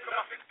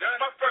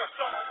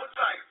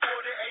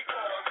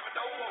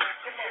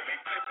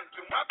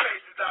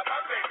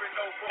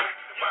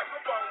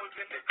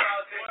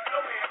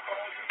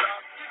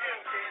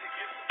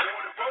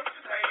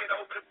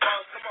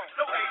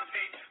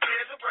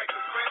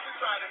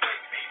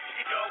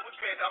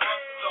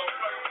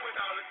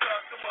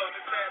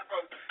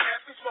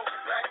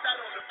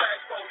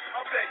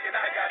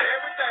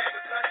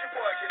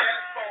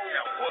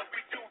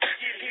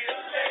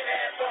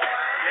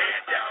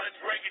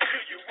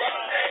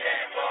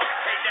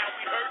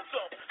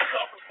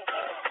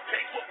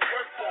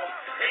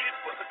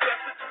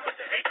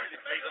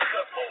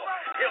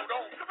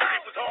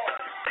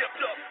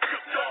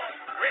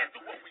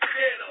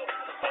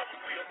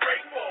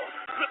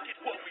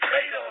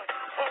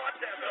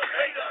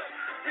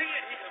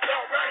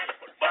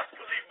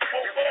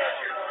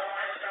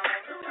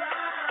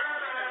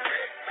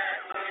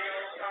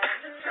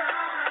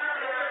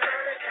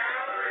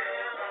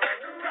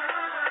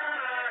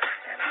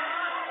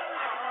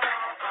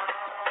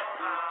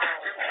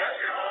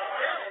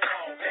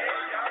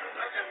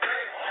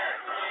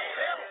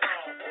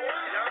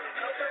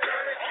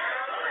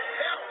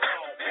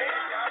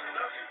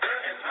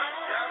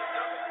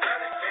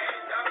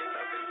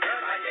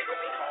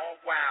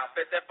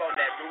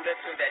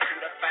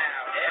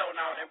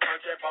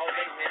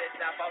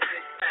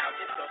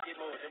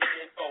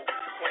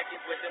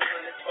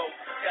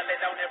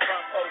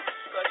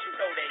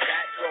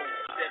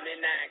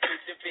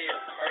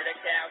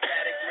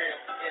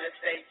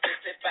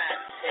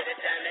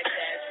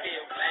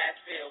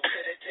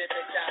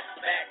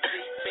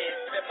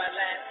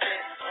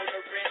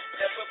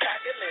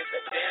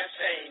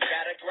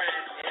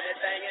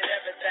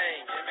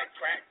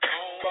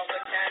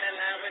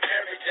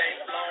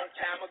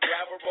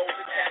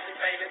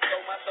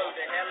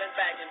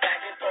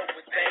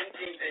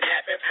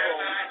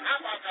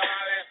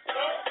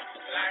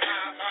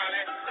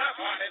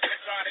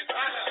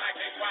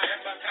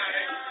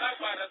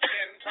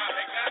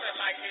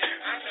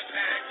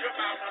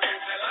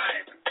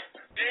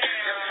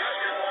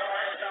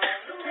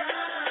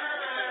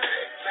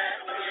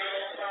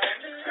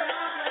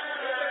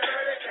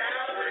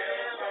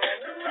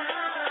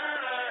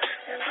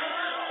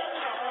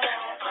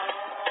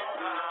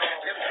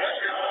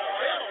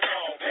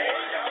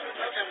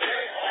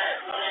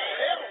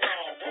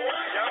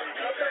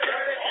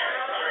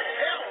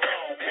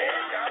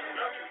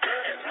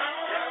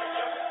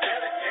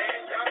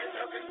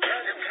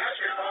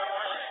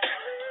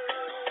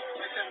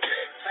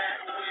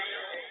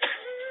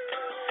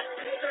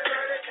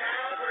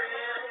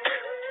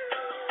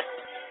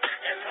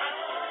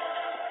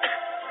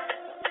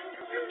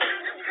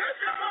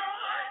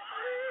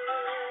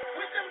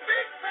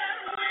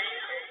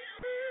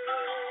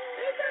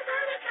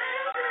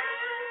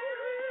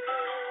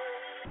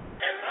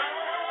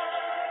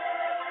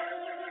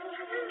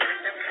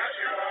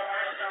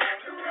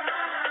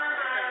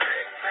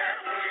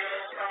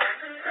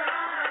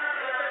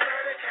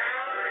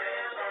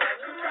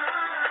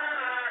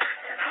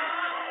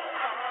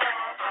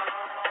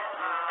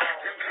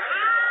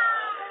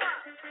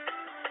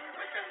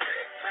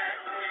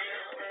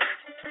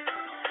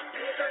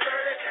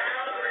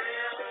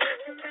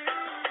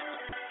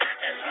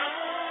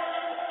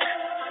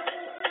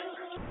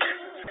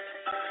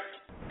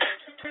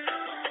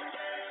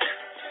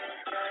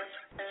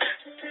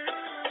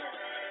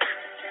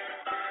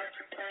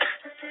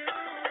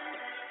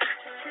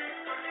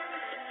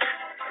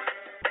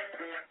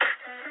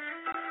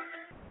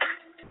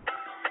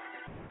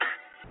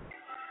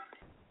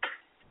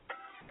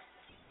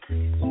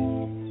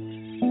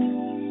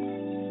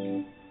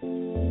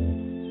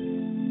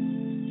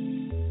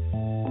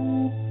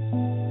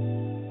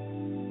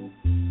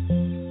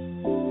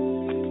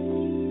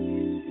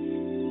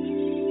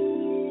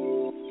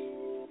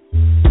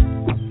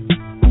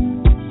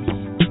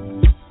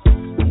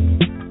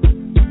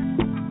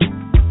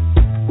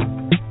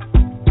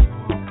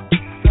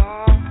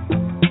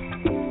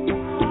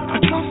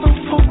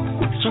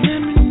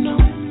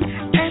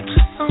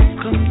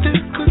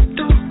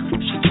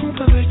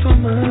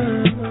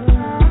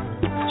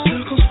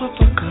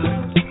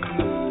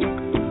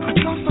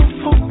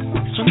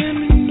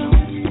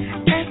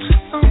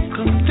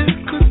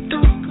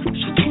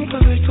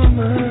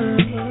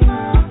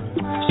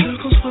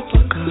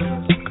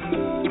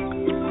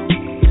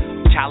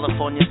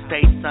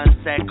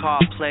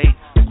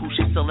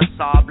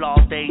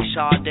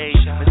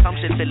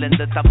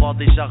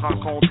 Déjà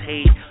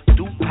rencontré,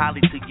 d'où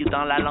parler to you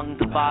dans la langue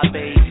de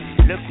Barbie.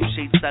 Le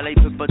coucher du soleil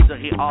peut pas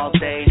durer all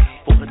day.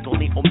 Pour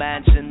retourner au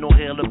mansion,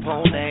 nourrir le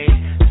poney.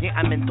 Viens,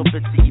 amène ton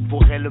petit, il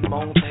pourrait le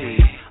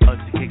monter.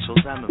 As-tu quelque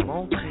chose à me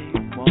montrer?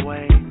 Moi,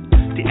 ouais.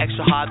 T'es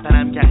extra hot,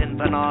 Paname, Karine,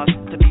 Bernard.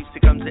 Te vivre,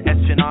 c'est comme du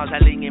espionnage. La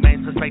ligne est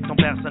mince, respecte ton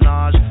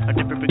personnage. Un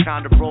different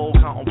kind of roll,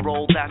 quand on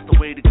roll, that's the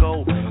way to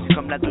go. C'est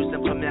comme la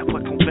deuxième première fois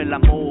qu'on fait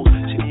l'amour.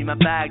 J'ai mis ma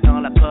bague dans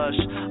la poche.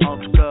 En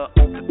tout cas,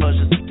 on fait pas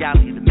juste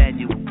regarder le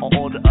menu. On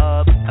order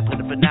up, après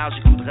le peinage,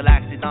 j'ai goût de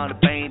relaxer dans le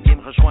bain, viens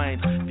me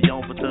rejoindre, puis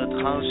on va te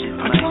trancher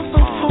demain.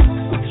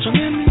 J'en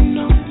ai mis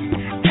non,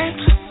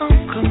 être sans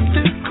comme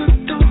deux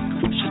couteaux,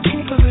 je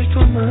trompe avec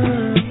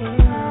toi-même,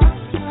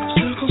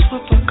 ce qu'on se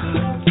voit pas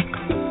comme.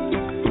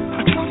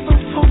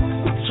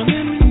 J'en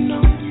ai mis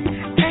non,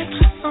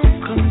 être sans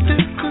comme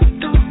deux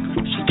couteaux,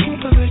 je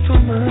trompe avec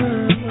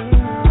toi-même,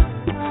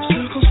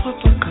 ce qu'on se voit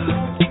pas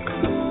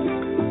comme.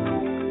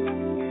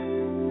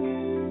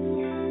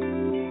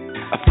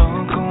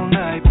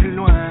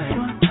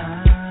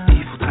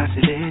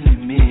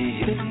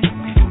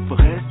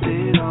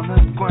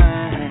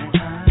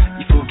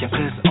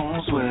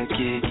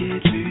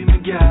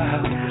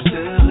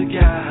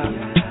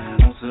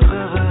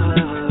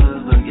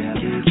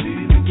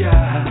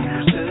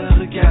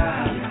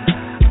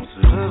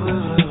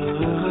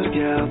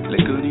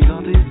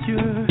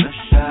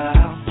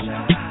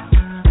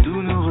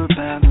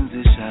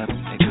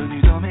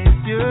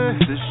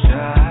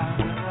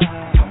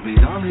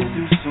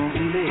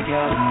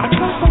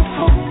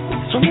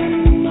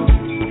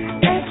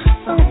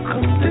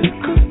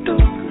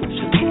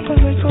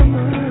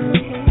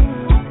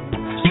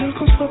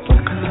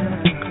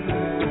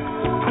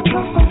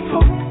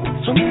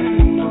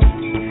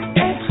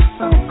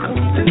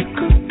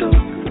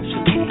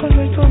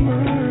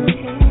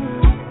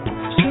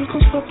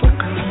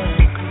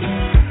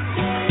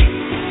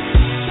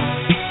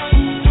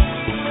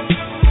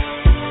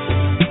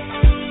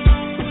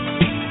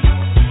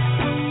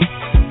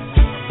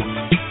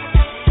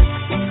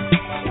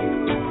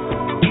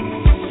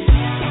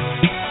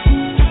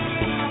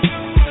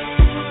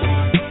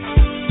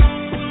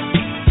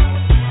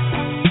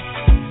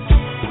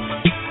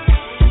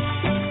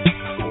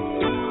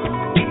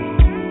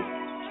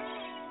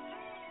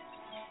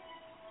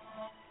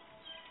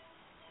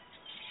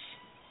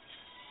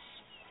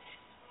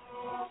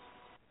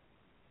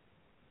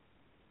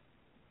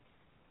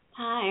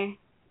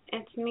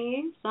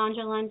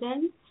 Sandra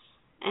London,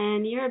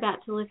 and you're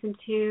about to listen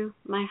to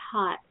my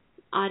hot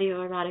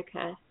audio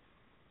erotica.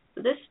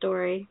 This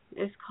story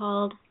is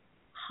called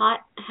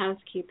Hot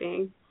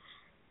Housekeeping.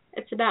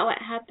 It's about what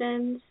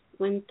happens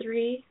when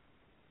 3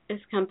 is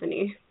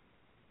company.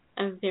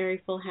 A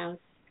very full house,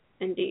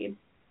 indeed.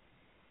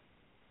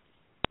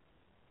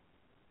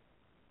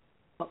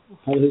 How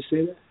do they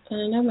say that? I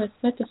don't know, I'm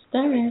about to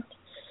start.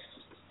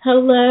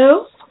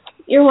 Hello,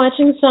 you're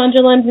watching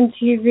Sandra London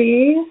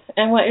TV,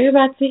 and what you're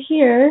about to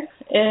hear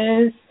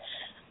is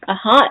a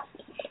hot,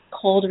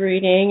 cold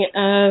reading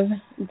of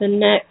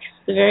the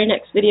very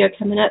next video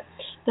coming up.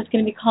 That's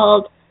going to be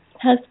called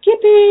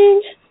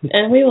Housekeeping,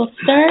 and we will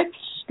start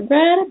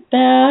right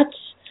about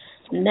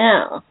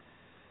now.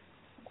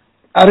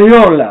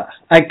 Ariola,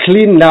 I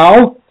clean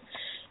now?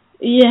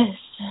 Yes,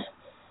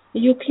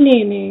 you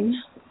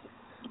cleaning.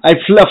 I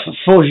fluff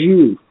for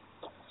you.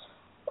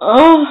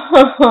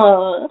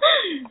 Oh,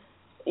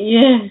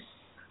 yes,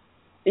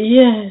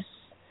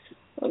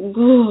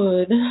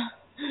 good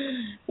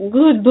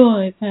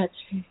boy,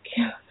 Patrick.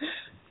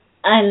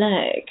 I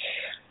like.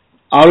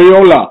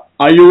 Ariola,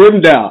 are you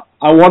in there?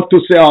 I want to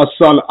see our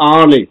son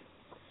Arnie.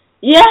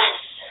 Yes,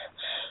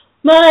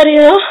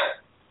 Mario,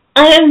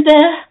 I am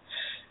there.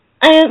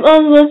 I am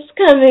almost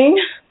coming.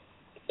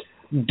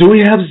 Do we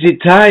have the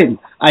time?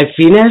 I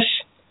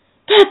finish?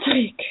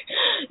 Patrick,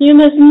 you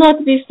must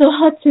not be so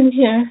hot in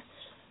here.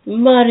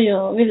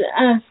 Mario will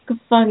ask a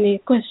funny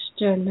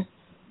question.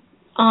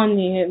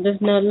 Arnie does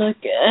not look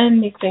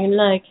anything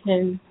like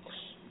him.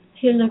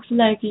 He looks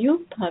like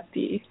you,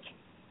 puppy.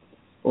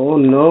 Oh,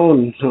 no.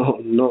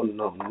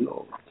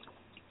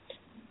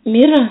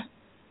 Mira,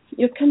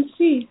 you can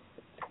see.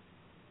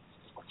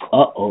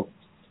 Uh-oh.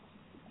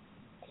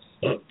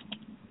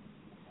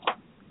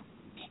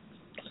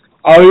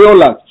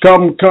 Ariola,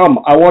 come.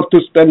 I want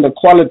to spend a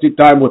quality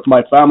time with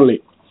my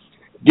family.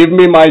 Give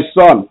me my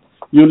son.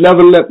 You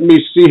never let me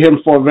see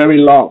him for very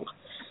long.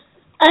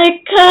 I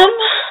come.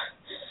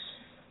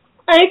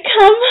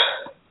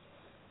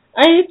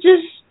 I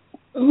just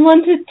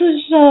wanted to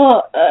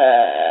show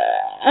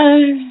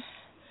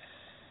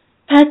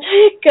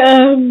Patrick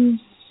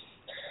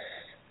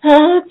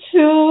how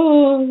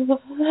to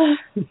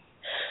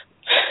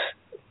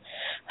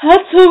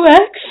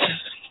wax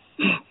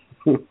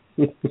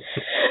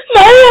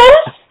my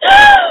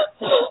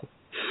ass.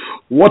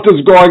 What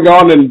is going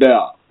on in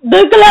there?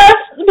 The glass,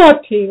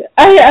 puppy.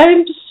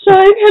 I'm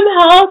showing him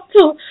how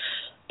to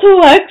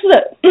wax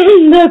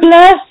the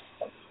glass.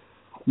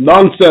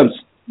 Nonsense.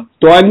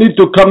 Do I need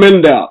to come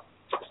in there?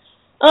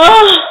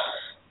 Oh,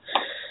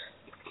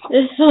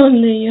 if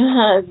only you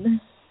had,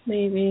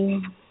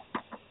 baby.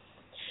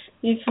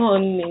 If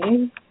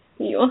only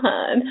you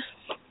had.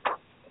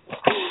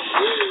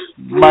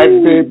 My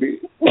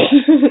baby.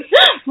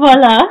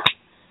 Voila.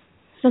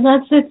 So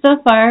that's it so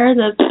far.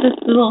 That's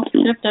just a little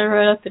script I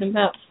wrote up in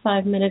about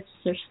 5 minutes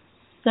or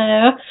so.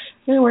 I'm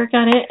going to work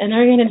on it, and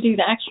we're going to do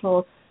the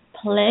actual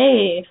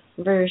play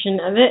version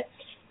of it.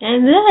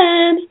 And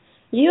then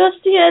you'll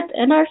see it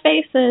in our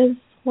faces.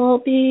 We'll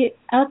be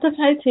out of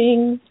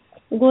hiding.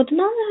 Good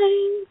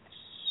night.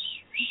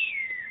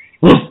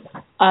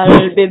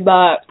 I'll be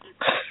back.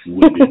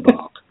 We'll be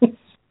back.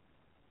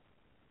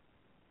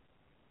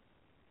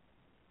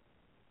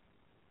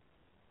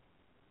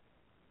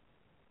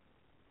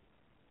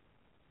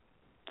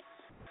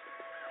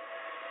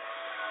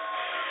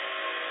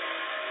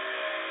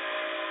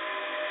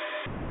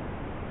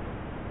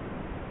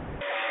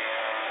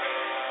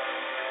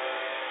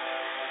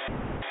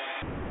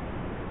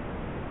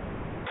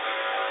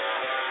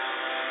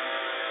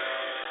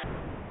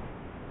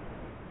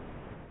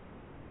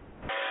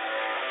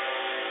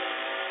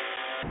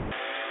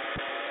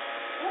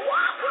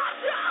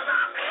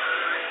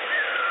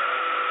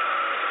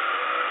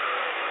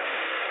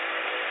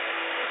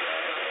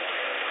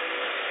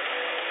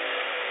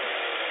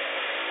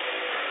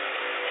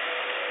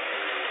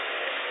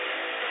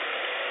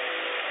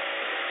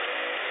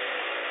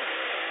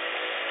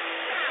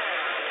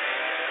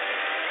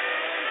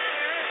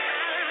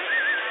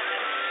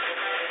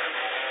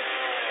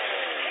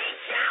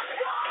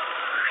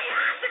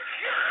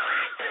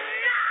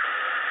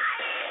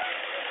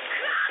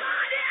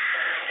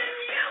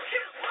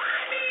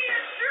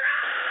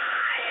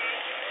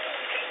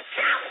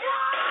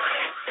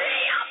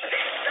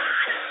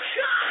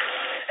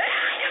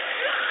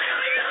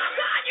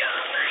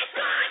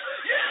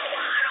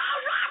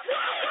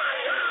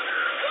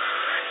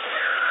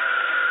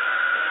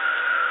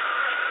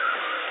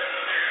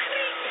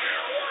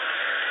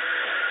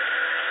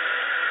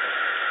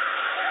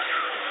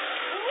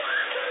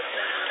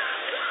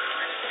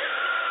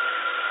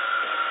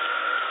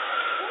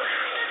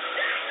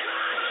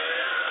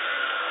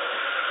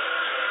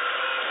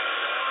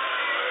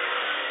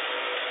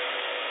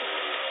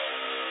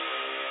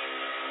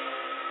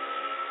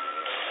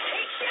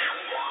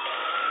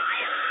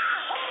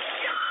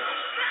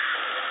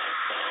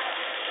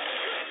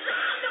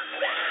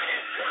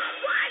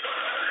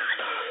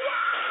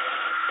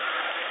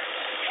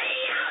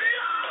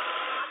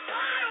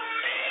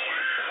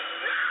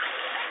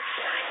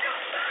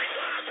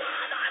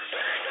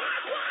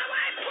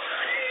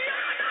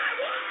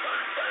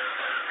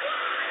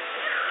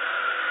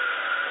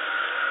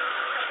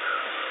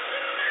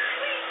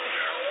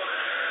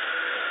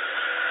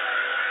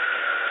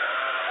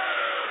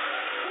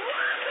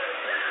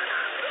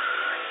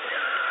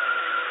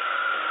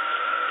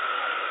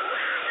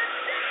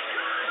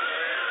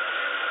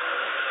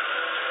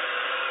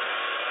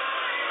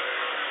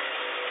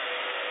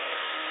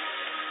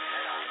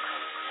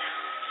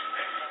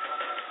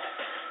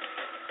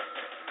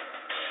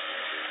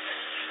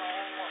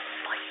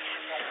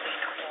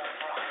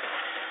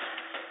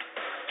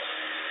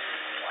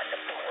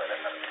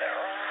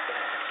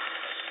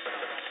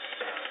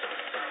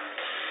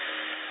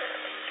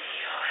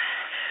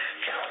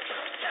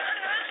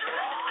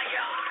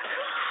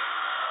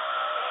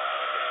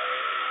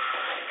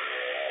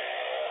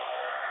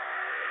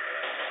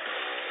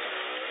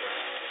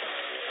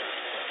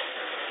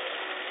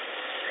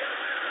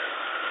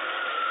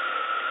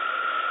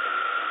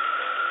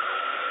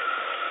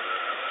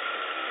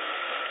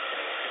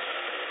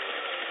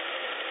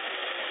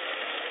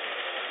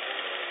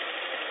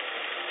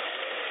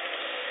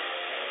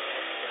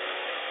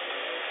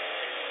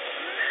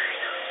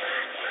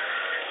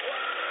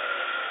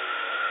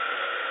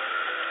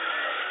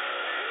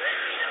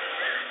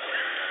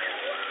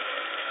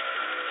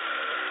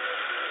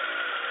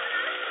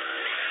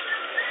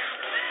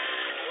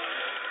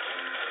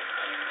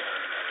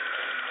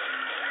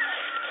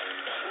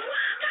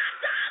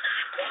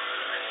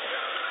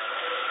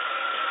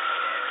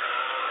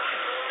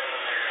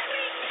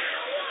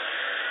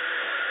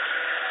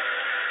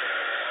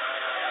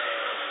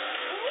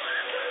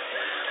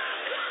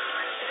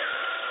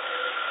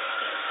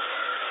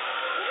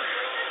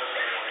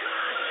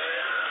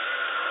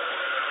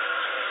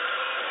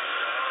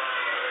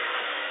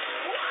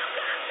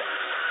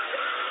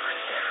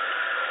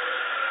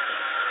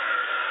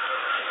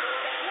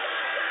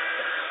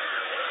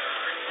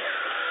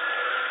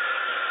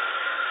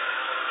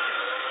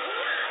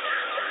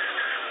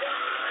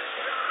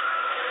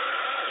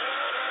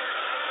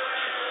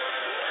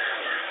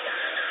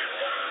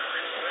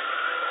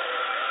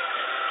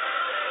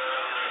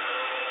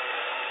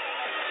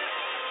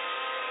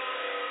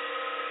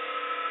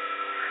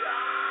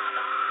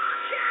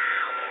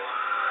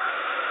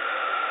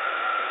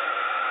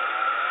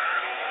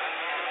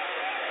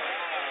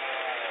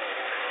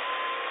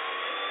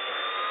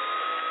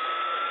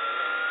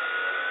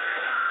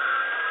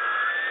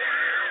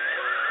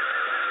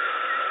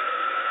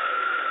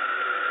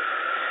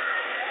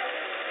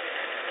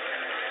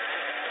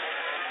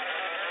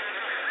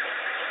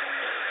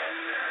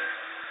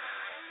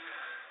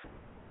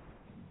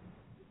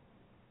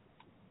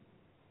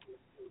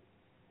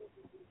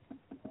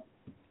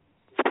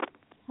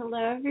 Hello,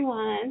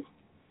 everyone.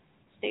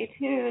 Stay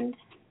tuned.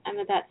 I'm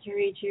about to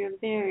read you a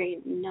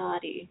very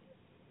naughty,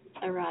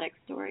 erotic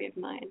story of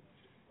mine.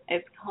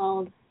 It's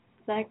called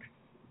Sex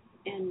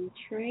in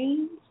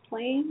Trains,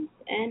 Planes,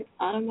 and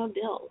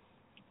Automobiles.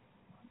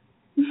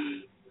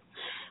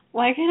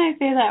 Why can't I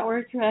say that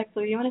word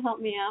correctly? You want to help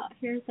me out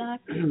here, Zach?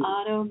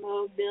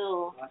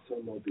 Automobile.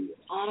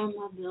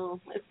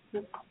 Automobile. It's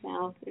the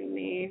South in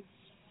me.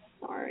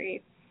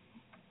 Sorry.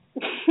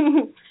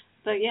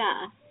 But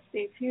yeah,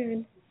 stay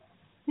tuned.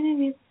 It's going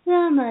to be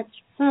so much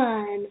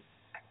fun.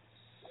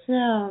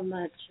 So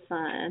much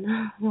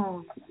fun.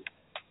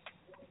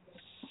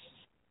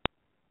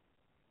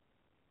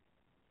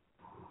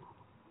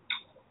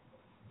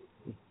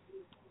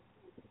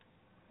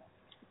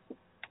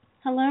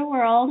 Hello,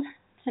 world.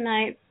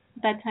 Tonight's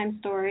bedtime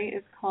story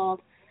is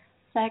called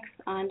Sex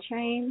on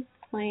Trains,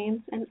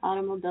 Planes, and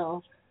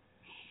Automobiles.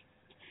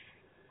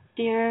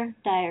 Dear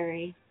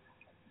Diary.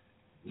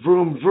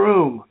 Vroom,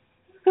 vroom.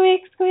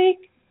 Squeak,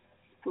 squeak.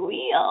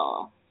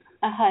 Squeal.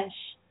 A hush.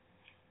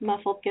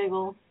 Muffled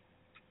giggle.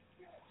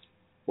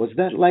 Was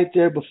that light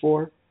there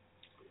before?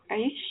 Are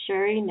you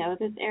sure you know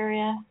this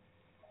area?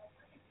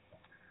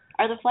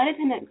 Are the flight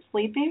attendants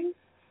sleeping?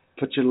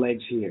 Put your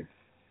legs here.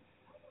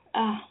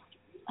 Oh,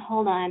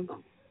 hold on.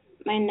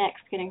 My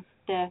neck's getting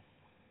stiff.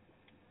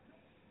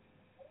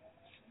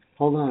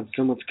 Hold on,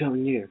 someone's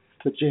coming here.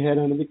 Put your head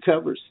under the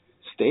covers.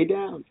 Stay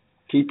down.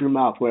 Keep your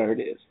mouth where it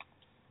is.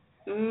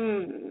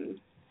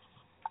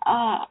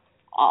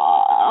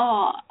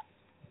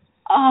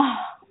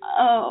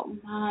 Oh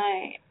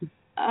my.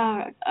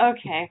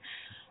 Okay.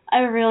 I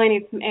really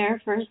need some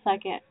air for a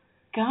second.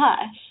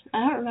 Gosh, I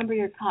don't remember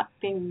your cock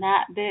being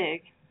that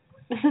big.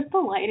 Is this the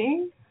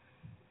lighting?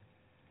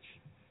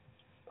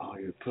 Oh,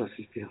 your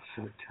pussy feels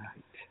so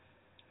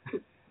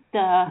tight.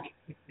 Duh.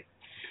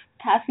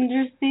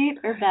 Passenger seat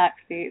or back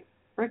seat?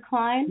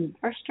 Recline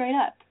or straight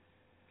up?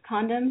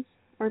 Condoms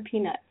or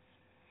peanuts?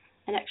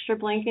 An extra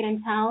blanket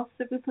and towel,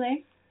 s'il vous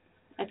plaît?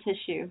 A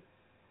tissue.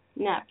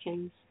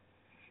 Napkins.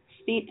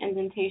 Feet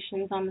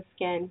indentations on the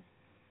skin.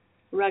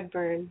 Rug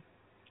burn.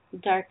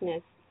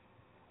 Darkness.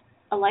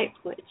 A light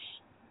switch.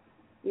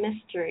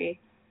 Mystery.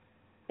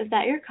 Is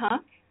that your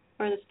cock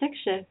or the stick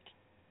shift?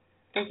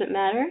 Does it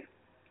matter?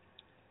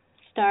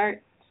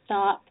 Start,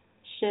 stop,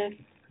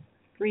 shift,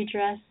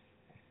 redress,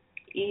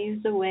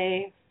 ease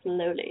away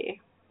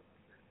slowly.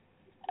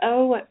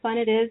 Oh, what fun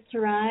it is to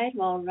ride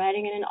while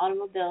riding in an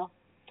automobile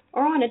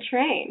or on a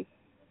train.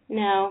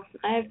 Now,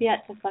 I have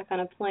yet to fuck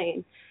on a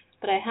plane,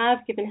 but I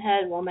have given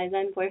head while my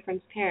then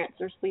boyfriend's parents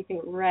are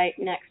sleeping right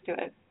next to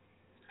it.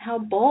 How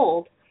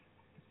bold.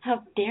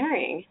 How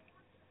daring.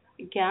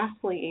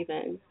 Ghastly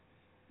even.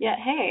 Yet,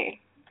 hey,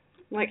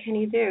 what can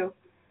you do?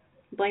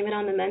 Blame it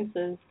on the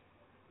menses.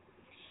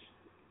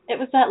 It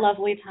was that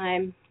lovely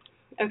time,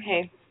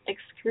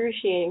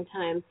 excruciating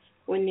time,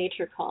 when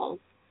nature calls.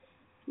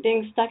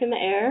 Being stuck in the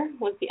air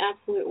was the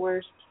absolute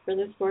worst for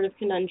this sort of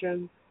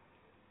conundrum.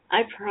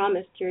 I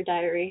promise, dear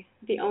diary,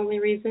 the only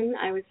reason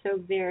I was so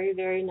very,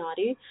 very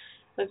naughty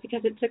was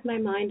because it took my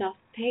mind off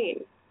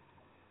pain.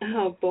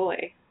 Oh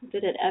boy,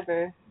 did it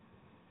ever.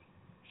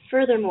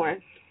 Furthermore,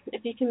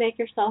 if you can make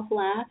yourself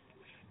laugh,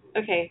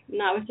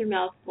 not with your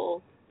mouth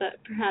full,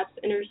 but perhaps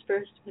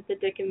interspersed with the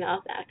dick and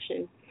mouth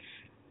action,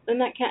 then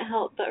that can't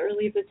help but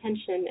relieve the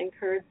tension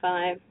incurred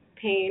by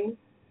pain,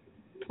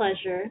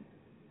 pleasure,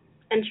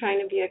 and trying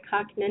to be a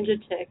cock ninja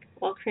tick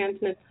while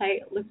cramped in a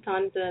tight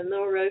Lufthansa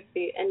middle row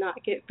seat and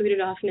not get booted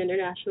off an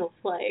international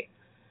flight.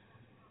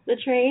 The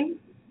train?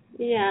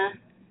 Yeah,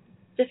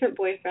 different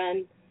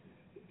boyfriend.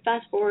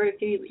 Fast forward a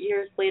few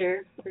years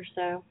later or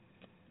so,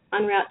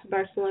 en route to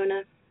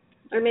Barcelona,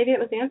 or maybe it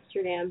was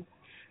Amsterdam.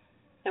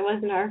 It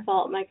wasn't our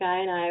fault my guy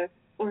and I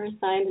were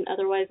assigned an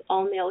otherwise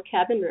all-male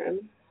cabin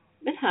room.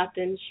 It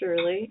happened,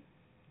 surely.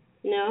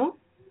 No?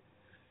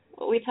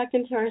 We tucked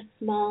into our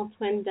small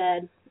twin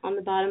bed on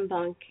the bottom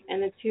bunk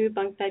in the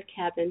two-bunk bed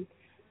cabin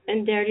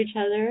and dared each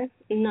other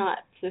not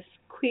to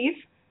queef,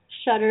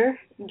 shudder,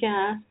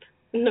 gasp,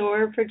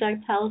 nor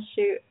projectile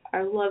shoot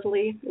our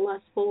lovely,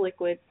 lustful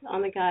liquids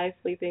on the guy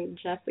sleeping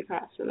just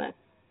across from us.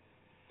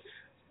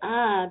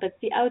 Ah, but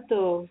the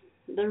auto,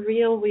 the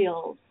real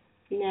wheels.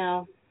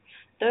 Now,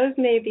 those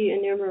may be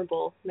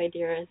innumerable, my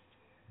dearest.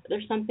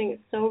 There's something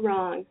so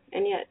wrong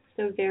and yet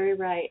so very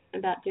right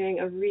about doing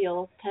a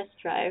real test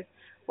drive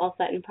while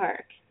set in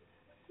park.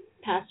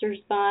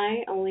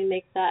 Passers-by only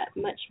make that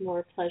much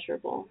more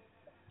pleasurable,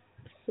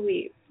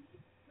 sweet,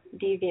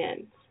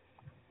 deviant,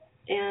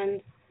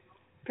 and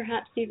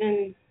perhaps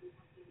even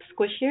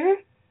squishier.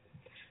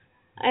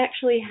 I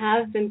actually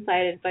have been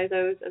cited by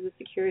those of the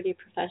security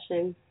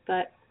profession,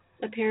 but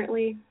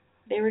apparently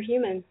they were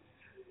human.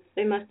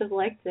 They must have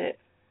liked it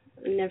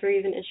and never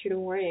even issued a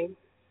warning.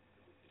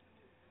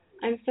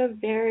 I'm so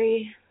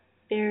very,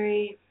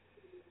 very,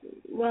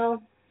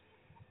 well,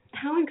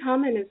 how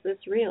uncommon is this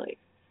really?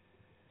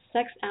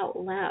 Sex out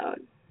loud.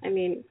 I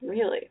mean,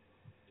 really.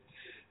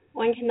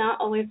 One cannot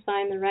always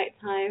find the right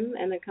time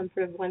and the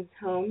comfort of one's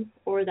home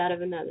or that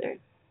of another.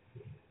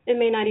 It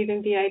may not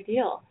even be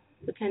ideal,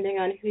 depending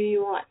on who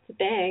you want to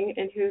bang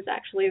and who's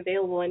actually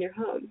available in your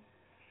home.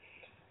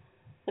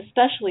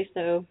 Especially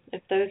so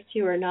if those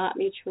two are not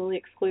mutually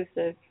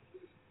exclusive.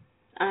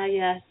 Ah,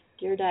 yes,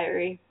 dear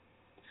diary.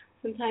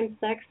 Sometimes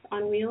sex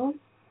on wheels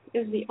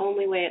is the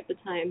only way at the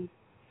time.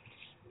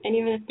 And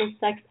even if the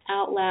sex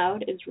out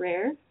loud is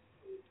rare,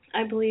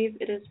 I believe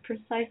it is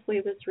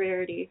precisely this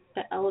rarity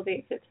that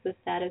elevates it to the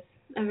status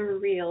of a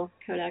real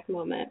Kodak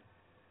moment.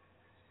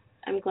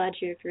 I'm glad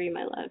you agree,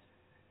 my love.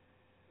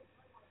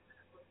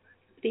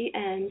 The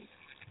end.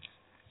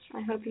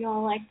 I hope you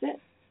all liked it,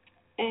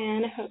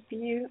 and I hope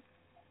you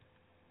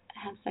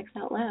have sex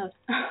out loud.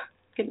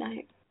 Good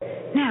night.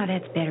 Now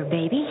that's better,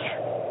 baby.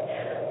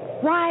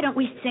 Why don't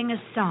we sing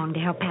a song to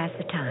help pass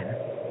the time?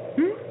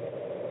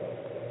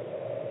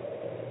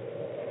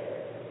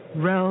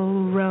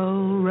 Row,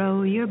 row,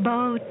 row your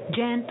boat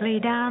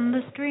gently down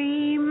the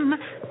stream.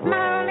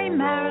 Merrily,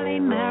 merrily,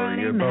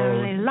 merrily,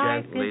 merrily,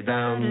 life is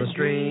down the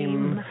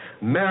stream.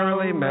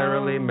 Merrily,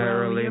 merrily,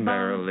 merrily,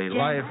 merrily,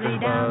 life is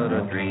but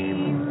a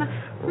dream.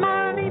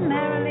 Merrily,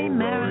 merrily,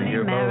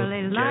 merrily,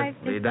 merrily, life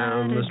is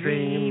down the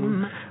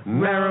stream.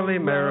 Merrily,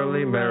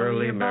 merrily,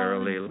 merrily,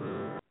 merrily.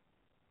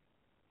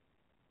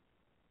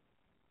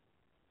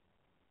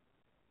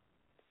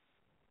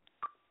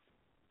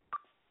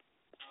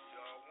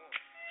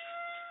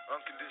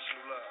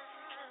 Unconditional love.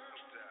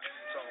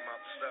 Talking about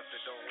the stuff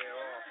that don't wear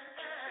off.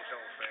 It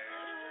don't fade.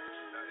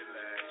 It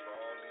lasts for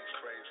all these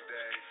crazy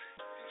days,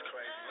 these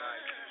crazy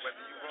nights.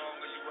 Whether you wrong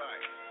or you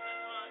right.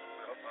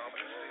 I'ma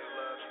still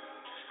love you.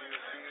 Still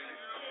feel you.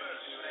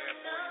 Still there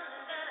for you.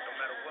 No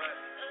matter what.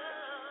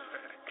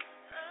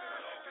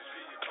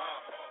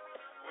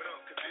 With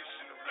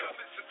unconditional love.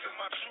 Listen to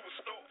my truest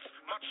thoughts,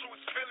 my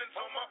truest feelings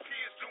on my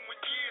peers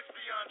doing years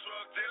beyond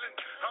drug dealing.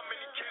 How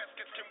many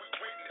caskets can we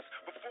witness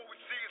before we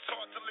see it's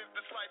hard to live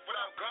this life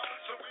without God?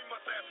 So we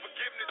must ask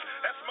forgiveness.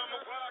 Ask Mama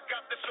why I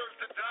got this urge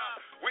to die.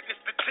 Witness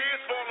the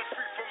tears falling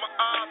free from my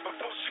eyes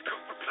before she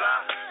could reply.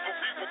 But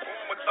we were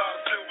born without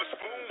a silver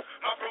spoon.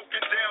 My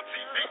broken down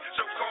TV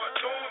show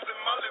cartoons in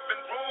my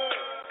living room.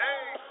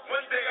 Hey,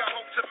 one day I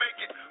hope to make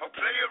it a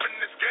player in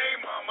this game.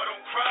 Mama,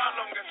 don't cry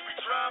long as we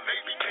try.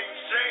 Maybe things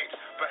change.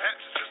 Perhaps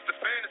it's just a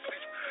fantasy.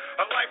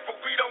 A life where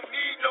we don't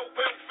need no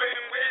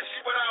welfare. Where's she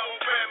with our own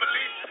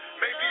family?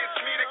 Maybe it's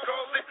me that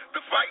caused it.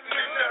 The fighting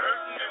and the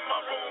hurting in my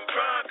wrong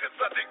grind. Cause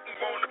I didn't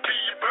want to be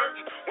a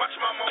burden. Watch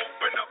Mama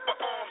open up her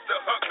arms to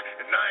hug me.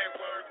 And I ain't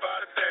worried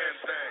about a damn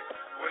thing.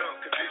 With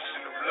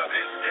unconditional love.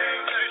 This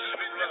game vision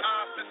in your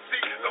eyes to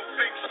see. Though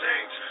things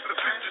change, the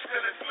future's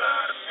still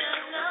inside of me.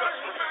 We must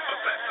remember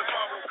that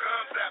tomorrow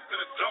comes after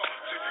the dark.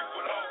 So you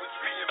will always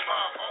be in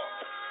my heart.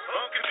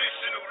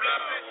 Unconditional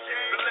love.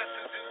 The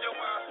lessons in your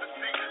eyes to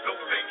see.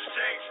 Though things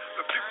change,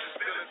 the future's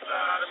still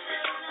inside of me.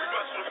 We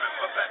must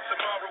remember that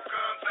tomorrow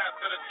comes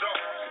after the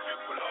dark. So you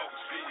will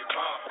always be in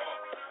my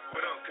heart.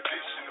 With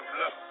unconditional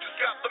love. Just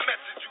got the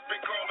message you've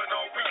been calling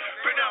all week.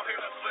 Been out here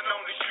hustling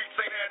on these streets,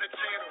 ain't had a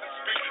chance to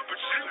speak. But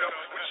you know,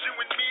 with you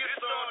and me it's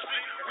all G.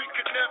 We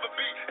could never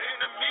be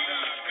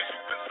enemies. Cause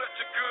you've been such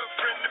a good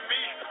friend to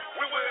me.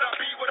 Where would I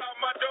be without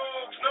my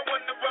dogs? No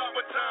wonder why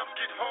when times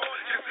get hard.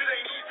 Cause it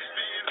ain't easy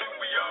being who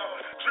we are.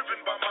 Driven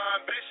by my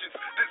ambitions.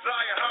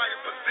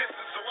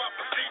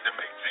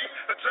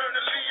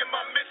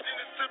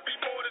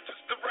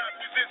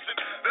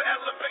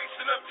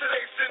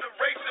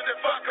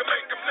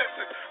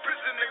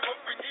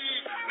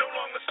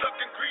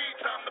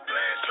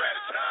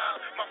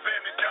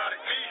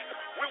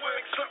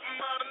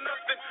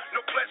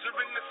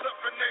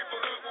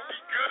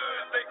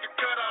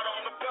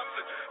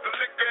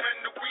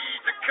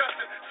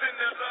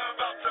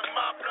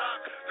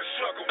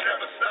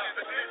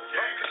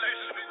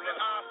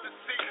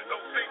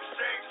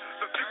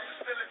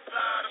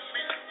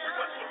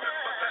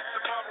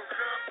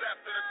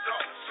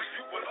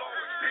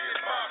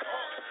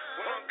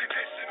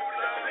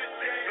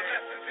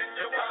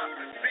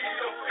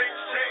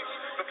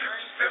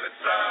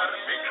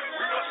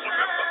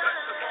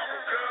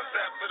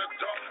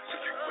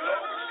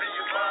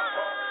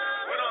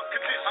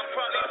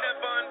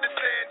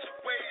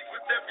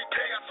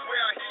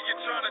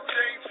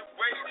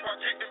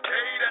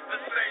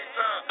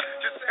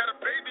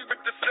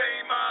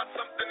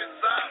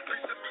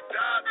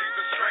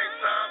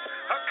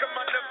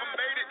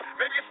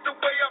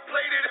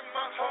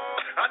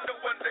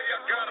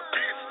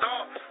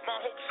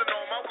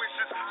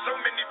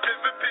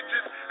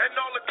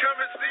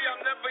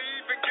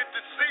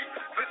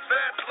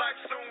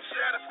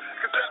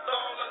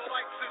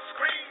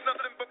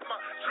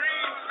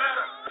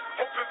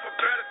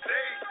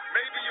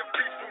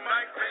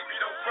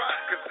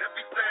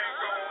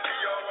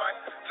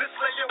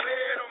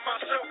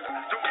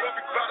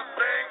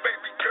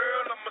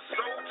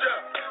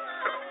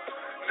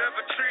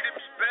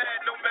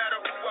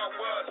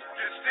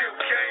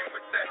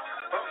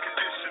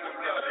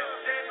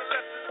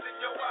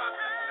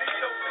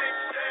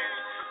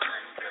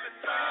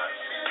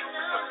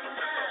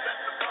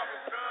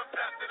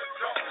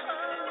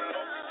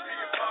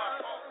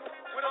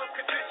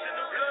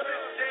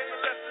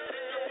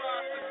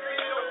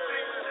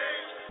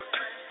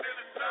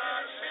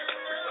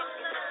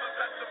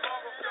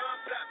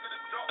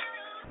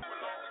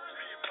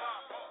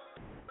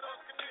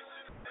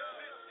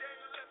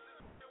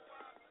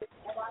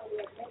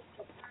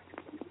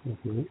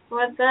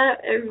 What's up,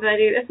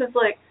 everybody? This is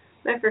like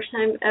my first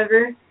time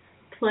ever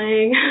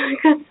playing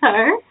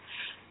guitar.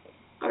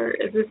 Or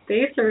is this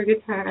bass or a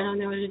guitar? I don't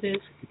know what it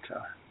is.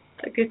 Guitar.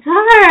 A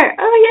guitar!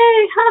 Oh,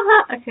 yay! Ha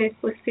ha! Okay,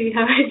 let's see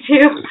how I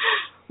do.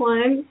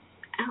 1.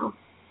 Ow.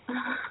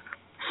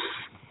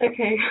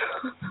 Okay.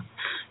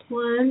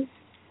 1,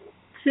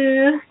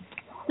 2,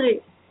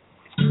 3.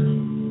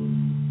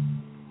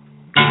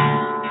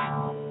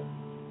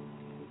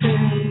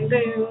 Boom,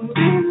 boom,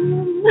 boom.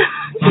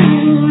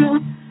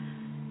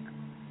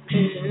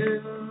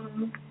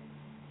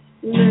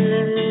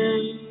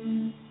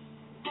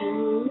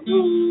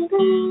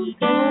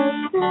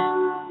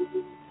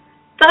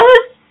 That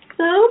was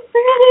so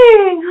pretty!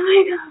 Oh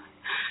my god.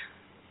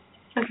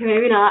 Okay,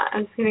 maybe not.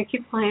 I'm just gonna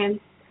keep playing.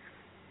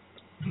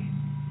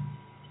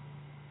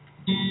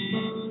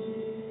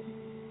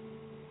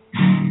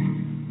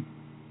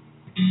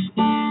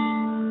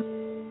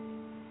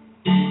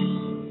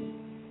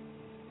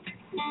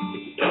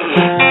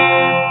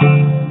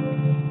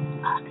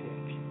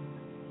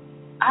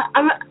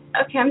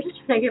 I'm just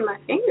trying to get my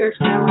fingers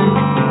going. Okay,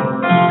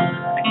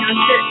 I'm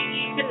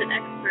getting an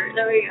expert.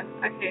 There we go.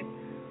 Okay.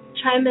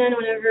 Chime in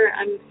whenever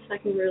I'm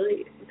sucking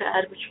really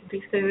bad, which will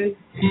be soon.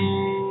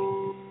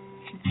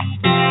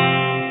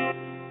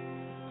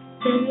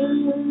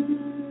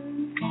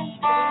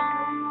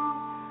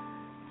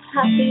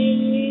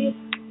 Happy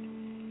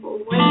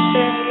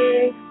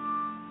Wednesday,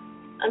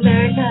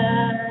 America,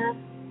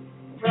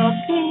 World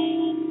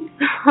Peace.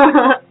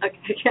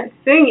 Okay, I can't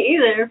sing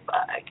either.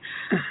 Fuck.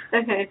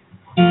 Okay.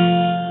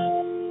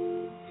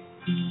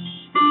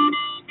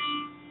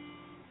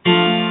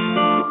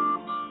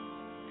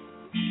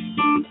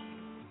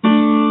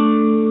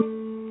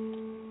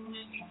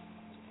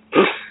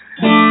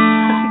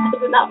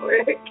 Does not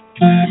work.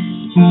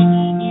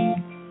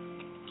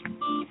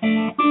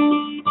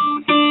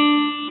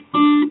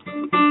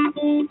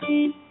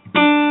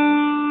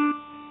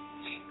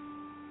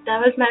 That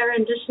was my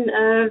rendition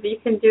of "You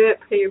Can Do It,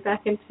 Put Your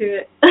Back Into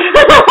It."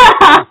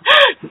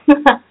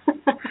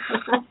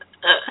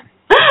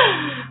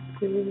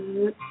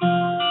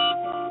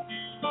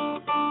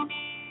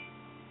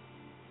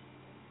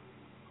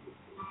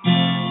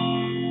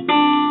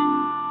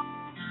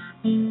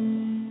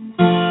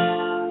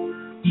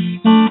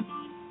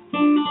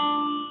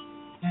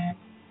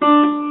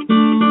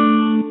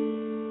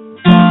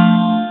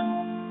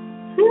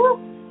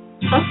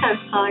 Sometimes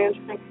songs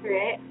I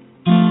create.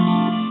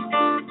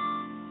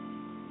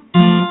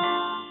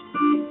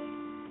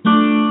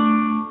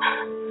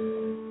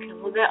 Get a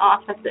little bit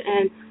off at the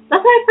end.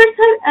 That's my first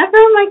time ever.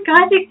 Oh my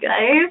god, you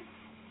guys.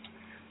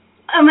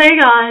 Oh my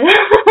god.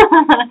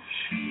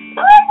 Oh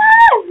my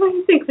god. What do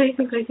you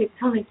think?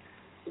 Tell me.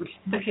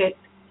 Okay.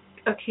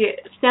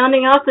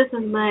 Sounding off, this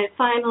is my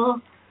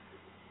final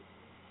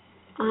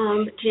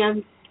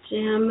jam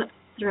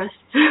thrust.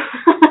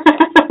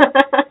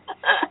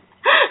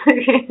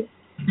 Okay.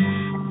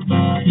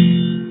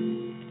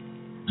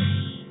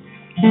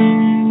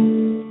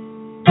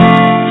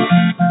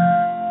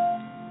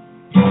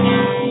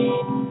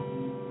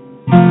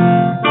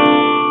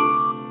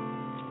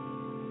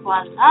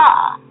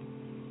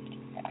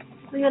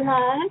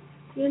 Voila.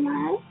 You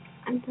like?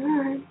 I'm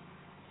done.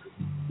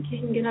 You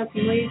can get up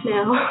and leave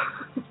now.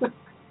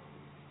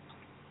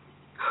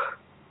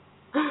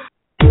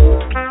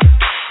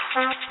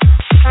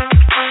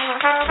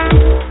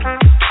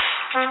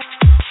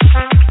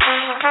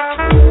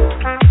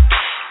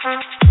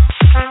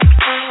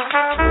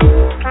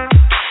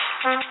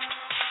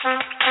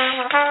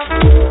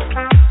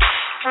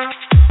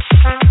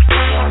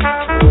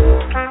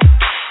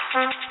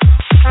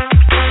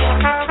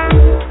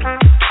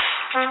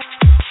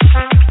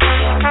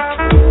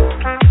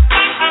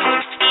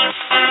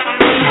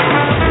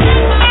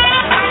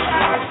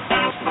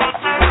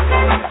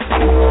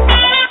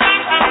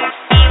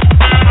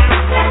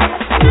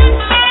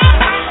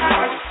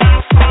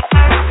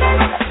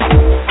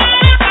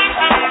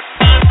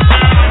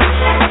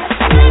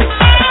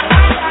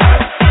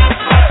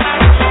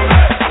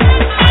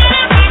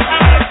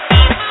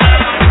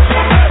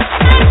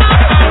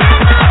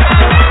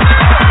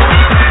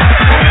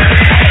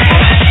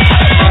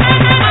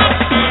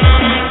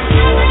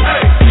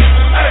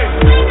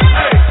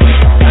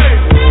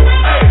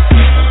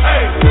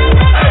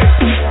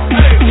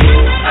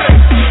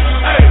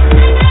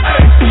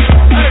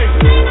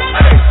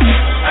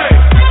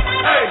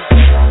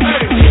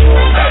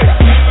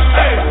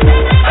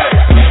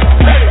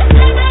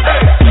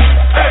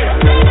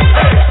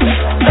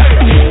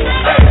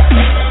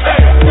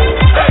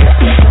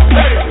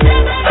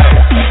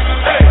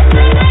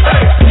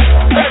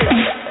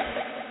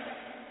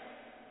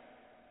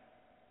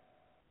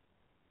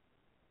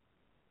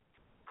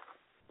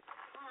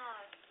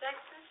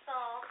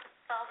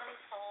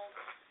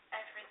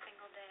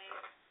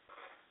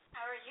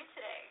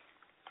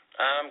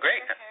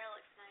 Great. Your hair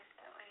looks nice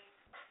that way.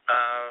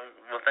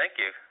 Well, thank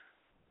you.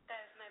 That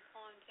is my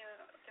poem. Do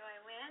I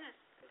win? Is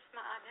this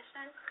my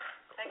audition?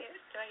 Do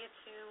I get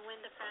to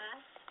win the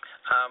prize?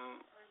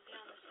 Or be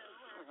on the show?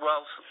 Or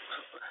Well,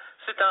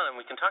 sit down and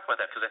we can talk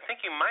about that, because I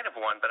think you might have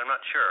won, but I'm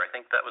not sure. I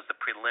think that was the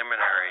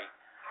preliminary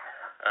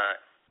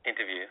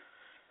interview.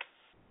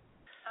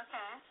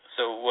 Okay.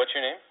 So what's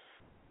your name?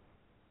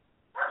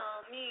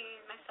 Well,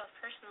 myself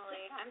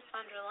personally, I'm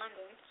Sandra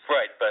London.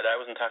 Right, but I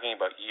wasn't talking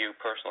about you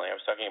personally. I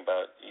was talking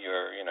about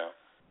your,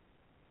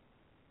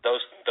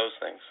 those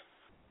things.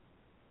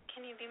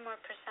 Can you be more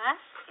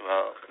precise?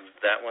 Well,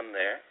 that one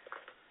there,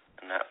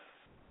 and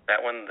that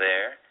one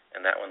there,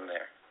 and that one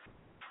there.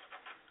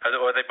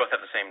 Or they both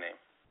have the same name?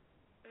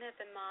 Mip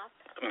and Mop.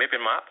 Mip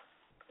and Mop?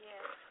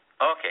 Yes.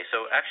 Oh, okay,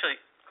 so actually,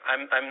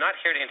 I'm not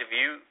here to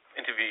interview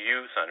you,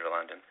 Sandra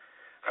London.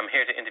 I'm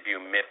here to interview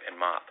Mip and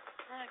Mop.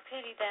 I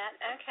pity that.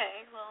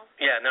 Okay, well.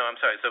 Yeah, no, I'm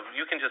sorry. So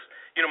you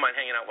don't mind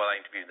hanging out while I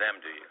interview them,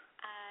 do you?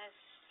 I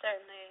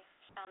certainly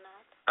shall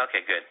not.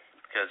 Okay, good,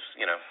 because,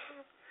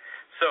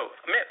 So,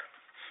 Mip.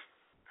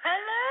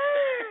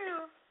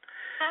 Hello!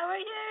 How are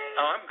you?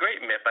 Oh, I'm great,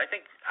 Mip. I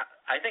think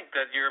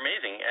that you're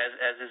amazing,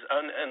 as is,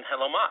 and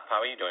hello, Mop. How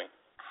are you doing?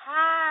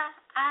 Hi,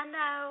 I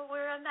know,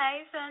 we're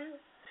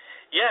amazing.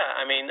 Yeah,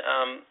 I mean,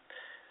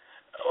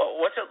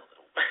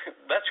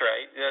 that's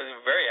right,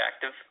 very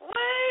active. Woo!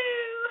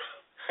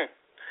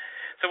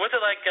 So what's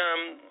it like,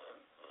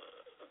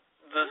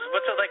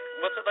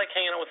 what's it like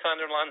hanging out with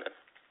Sandra London?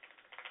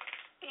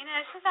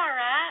 She's all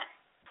right,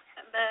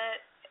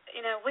 but,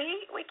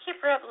 we keep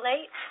her up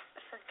late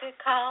for good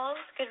cause,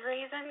 good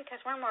reason, because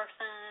we're more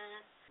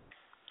fun.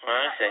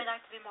 I see. We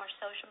like to be more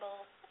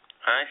sociable.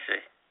 I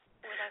see.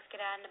 We like to get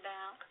out and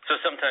about. So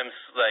sometimes,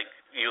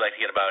 you like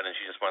to get about and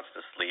she just wants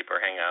to sleep or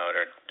hang out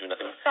or do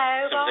nothing.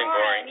 Something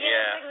boring.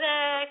 Yes,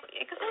 Yeah.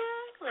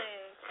 Exactly.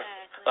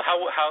 Well,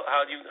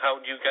 how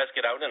do you guys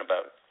get out and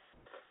about?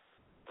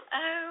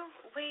 Oh,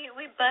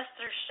 we bust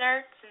their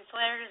shirts and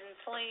sweaters and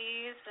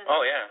sleeves and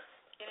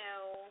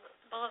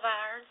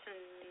boulevards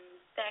and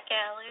back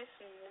alleys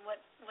and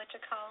what you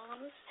call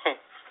them.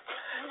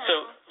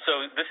 So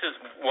this is,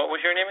 what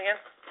was your name again?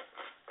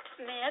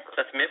 Mip.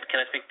 That's Mip. I'm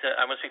going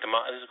to speak to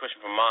Mop. This is a question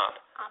from Mop.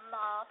 I'm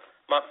Mop.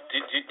 Mop, do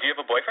you have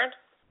a boyfriend?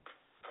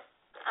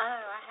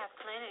 Oh, I have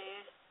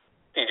plenty.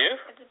 You do?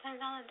 It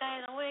depends on the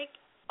day of the week.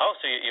 Oh,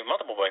 so you have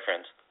multiple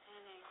boyfriends.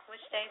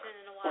 Which days end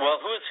in a Y?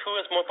 Well, who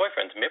has more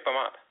boyfriends, Mip or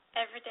Mop?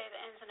 Every day that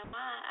ends in a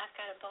Y, I've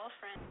got a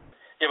boyfriend.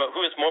 Yeah, but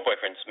who has more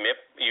boyfriends,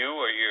 Mip, you,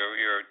 or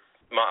your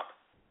Mop?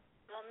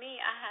 Well, me,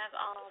 I have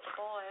all the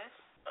boys.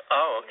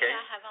 Oh, okay. Me,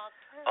 I have all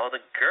the girls. All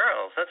the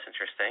girls. That's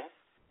interesting.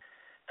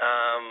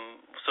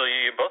 So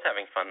you're both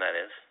having fun, that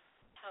is.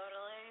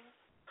 Totally.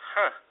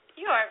 Huh.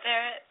 You are a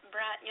very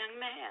bright young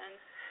man.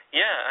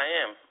 Yeah, I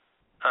am.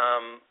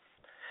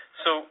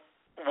 So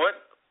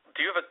what,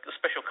 do you have a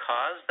special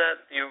cause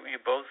that you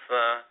both,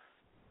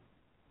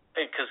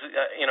 because,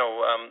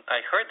 I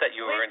heard that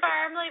you were We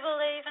firmly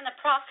believe in the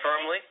prostate.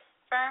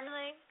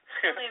 Firmly?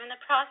 Believe in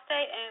the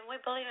prostate, and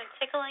we believe in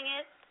tickling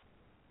it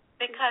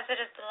because it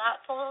is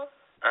delightful.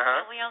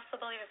 Uh-huh. And we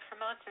also believe it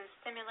promotes and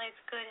stimulates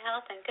good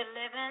health and good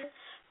living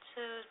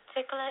to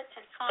tickle it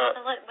and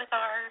fondle it with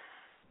our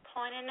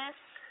pointedness.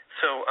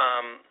 So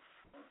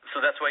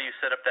that's why you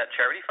set up that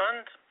charity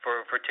fund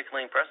for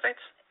tickling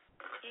prostates?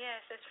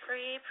 Yes, it's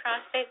free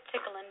prostate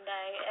tickling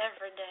day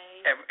every day.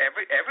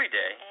 Every day? Every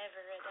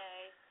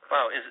day.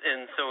 Wow,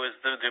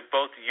 do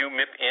both you,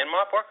 Mip, and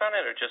Mop work on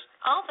it, or just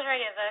all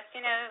three of us?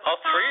 All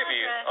three of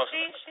you.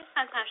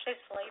 Sometimes she's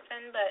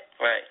sleeping, but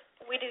right.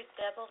 We do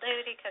double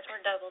duty because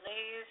we're double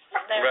D's.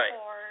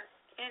 Therefore,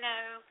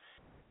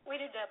 we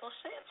do double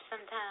shifts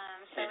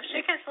sometimes. So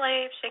she can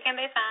sleep, she can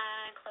be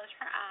fine, close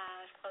her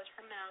eyes, close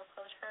her mouth,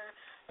 close her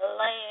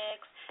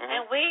legs,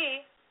 and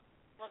we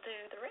will do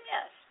the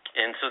rest.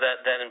 And so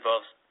that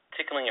involves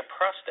tickling a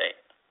prostate.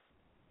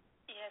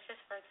 Yes,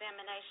 it's for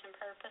examination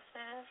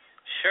purposes.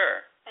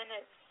 Sure. And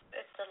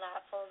it's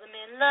delightful. The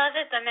men love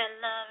it,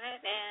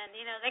 and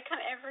they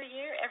come every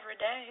year, every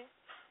day.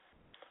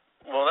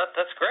 Well,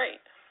 that's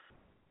great.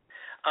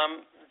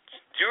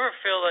 Do you ever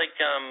feel like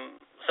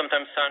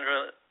sometimes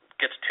Sandra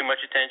gets too much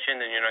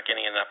attention and you're not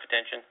getting enough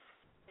attention?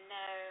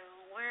 No,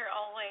 we're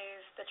always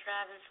the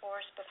driving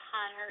force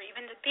behind her,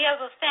 even to be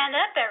able to stand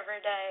up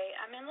every day.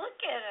 I mean, look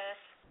at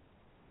us.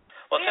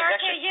 Well, we are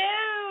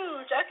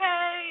huge,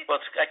 okay?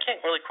 Well, I can't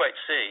really quite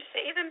see.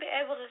 To even be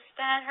able to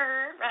stand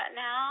her right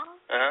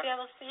now, to be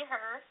able to see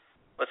her.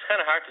 Well, it's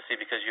kind of hard to see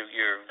because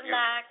you're...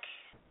 Like,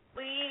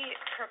 we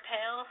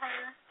propel her.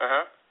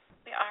 Uh-huh.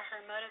 We are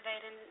her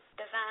motivating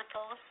divine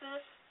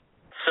forces.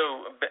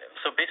 So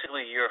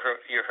basically, you're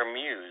her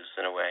muse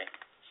in a way.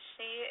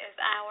 She is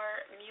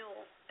our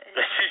mule.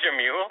 She's your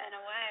mule? In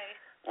a way.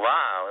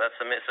 Wow, that's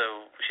amazing.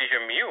 So she's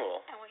your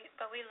mule.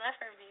 But we love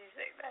her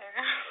music there.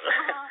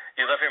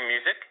 You love her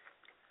music?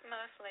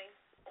 Mostly.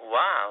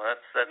 Wow,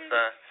 that's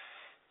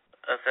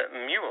that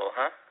mule,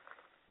 huh?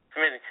 It's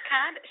amazing.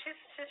 Kind of.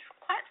 She's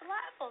quite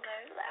delightful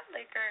though.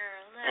 Lovely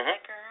girl.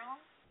 Girl.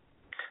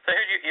 So I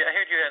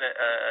heard you had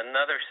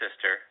another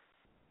sister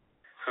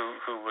who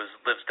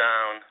lives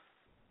down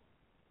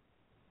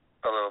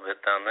a little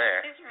bit down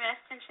there. She's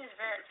resting. She's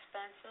very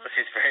expensive.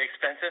 She's very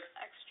expensive?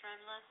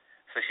 Extremely.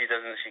 So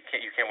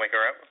you can't wake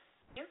her up?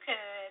 You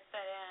could,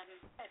 but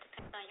it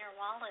depends on your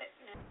wallet,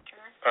 mister.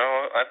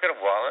 Oh, I've got a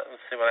wallet.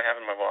 Let's see what I have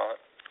in my wallet.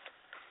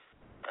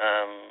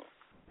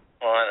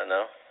 Well, I don't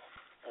know.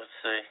 Let's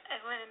see.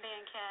 It wouldn't be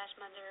in cash,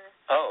 my dear.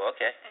 Oh,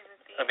 okay.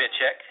 It'll be a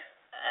check?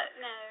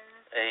 No.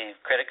 A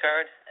credit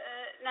card?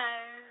 No.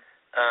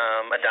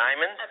 A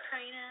diamond? A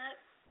prenup.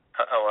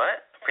 A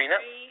what? A prenup?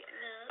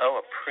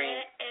 Oh, a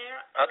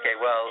Okay,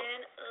 well,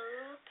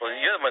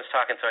 you're the one's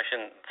talking, so I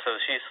shouldn't. So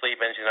she's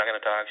sleeping. She's not going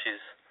to talk.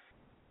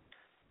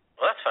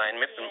 Well, that's fine.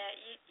 Yeah,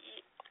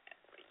 you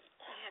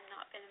have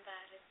not been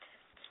invited to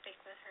speak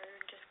with her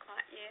just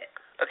quite yet.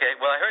 Okay,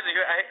 well, I heard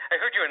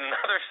you're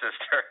another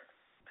sister.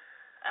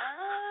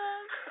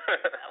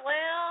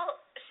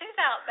 Well, she's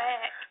out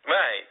back.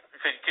 Right.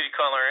 Could you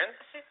call her in?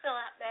 She's still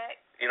out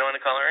back. You don't want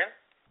to call her in?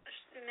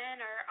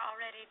 Men are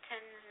already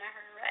tending to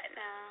her right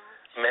now.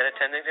 Men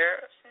attending to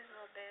her? She's a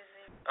little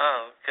busy.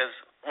 Oh, because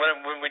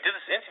when we did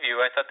this interview,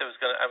 I thought I was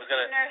gonna.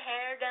 Getting her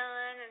hair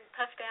done and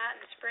puffed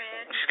out and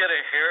spread. She's got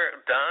her hair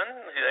done.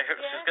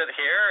 She's got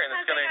hair, and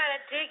it's gonna.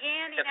 I gotta dig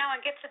in,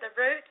 and get to the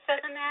roots.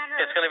 Doesn't matter.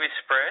 It's gonna be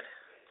spread.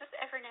 Just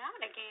every now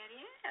and again,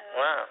 yeah.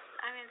 Wow.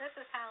 I mean, this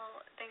is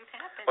how things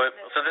happen. Well,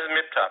 so this is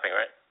MIP topping,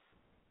 right?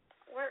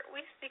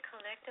 We speak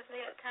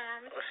collectively at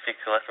times. We speak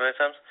collectively at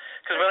times.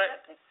 Because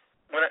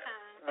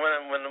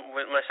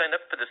when I signed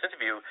up for this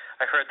interview,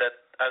 I heard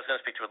that I was going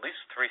to speak to at least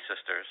 3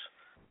 sisters.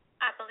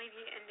 I believe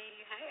indeed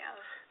you have.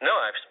 No,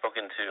 I've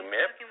spoken to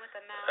MIP. Spoken with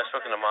the mouth. I've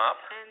spoken to Mop.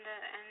 And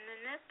the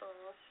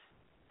nipples.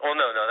 Oh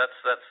no, that's.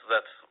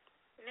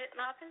 MIP,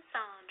 Mop, and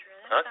Sandra.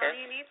 That's all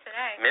you need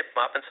today. MIP,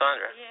 Mop, and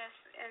Sandra. Yes,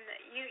 and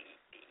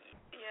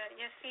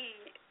your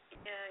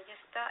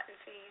starting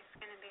fee is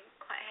going to be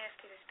quite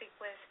hefty to speak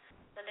with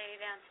the lady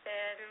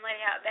downstairs and the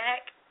lady out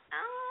back.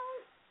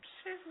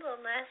 She's a little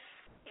less,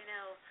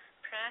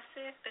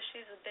 pricey, but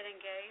she's a bit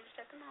engaged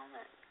at the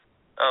moment.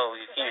 Oh,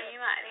 you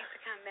might need to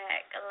come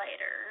back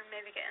later.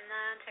 Maybe get in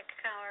line, take a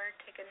card,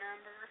 take a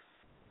number.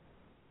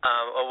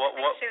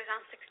 What? She was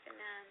on 69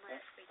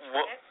 last week.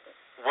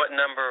 What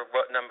number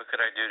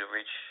could I do to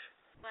reach?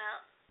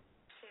 Well,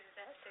 she was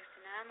at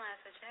 69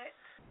 last week.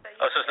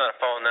 So it's not a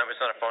phone number.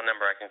 It's not a phone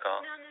number I can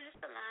call. No,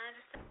 just a line.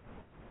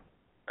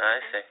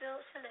 I see.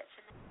 She'll let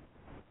you know.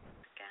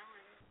 It's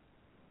going.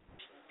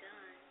 She's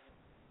done.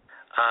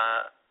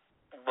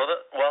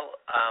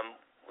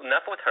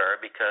 Enough with her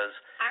because.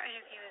 Our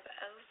interview is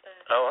over.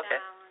 Oh,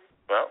 okay. Darling.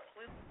 Well.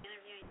 We'll be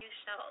interviewing you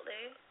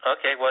shortly.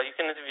 Okay. Well, you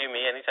can interview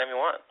me anytime you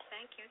want.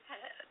 Thank you.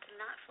 Had a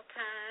delightful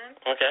time.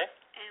 Okay.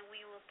 And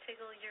we will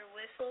tickle your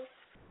whistles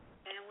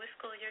and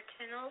whiskle your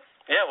tinnels.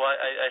 Yeah. Well,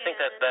 I think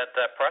that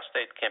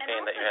prostate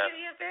campaign that you have. And also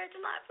give you a very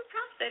delightful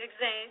prostate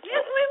exam.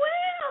 Yes, we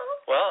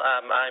will. Well,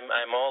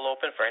 I'm all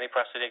open for any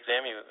prostate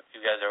exam you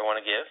guys ever want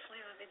to give.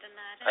 We will be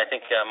delighted. I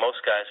think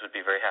most guys would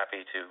be very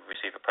happy to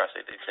receive a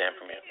prostate exam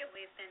from you.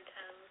 We've been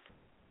told.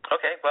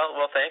 Okay.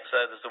 Well, thanks.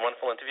 This is a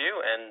wonderful interview,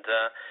 and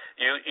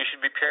you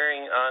should be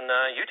appearing on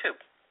YouTube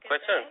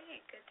quite soon.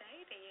 Good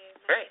day to you.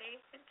 Great.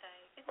 Good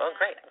day. Well,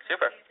 great.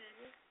 Super.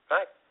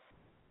 Bye.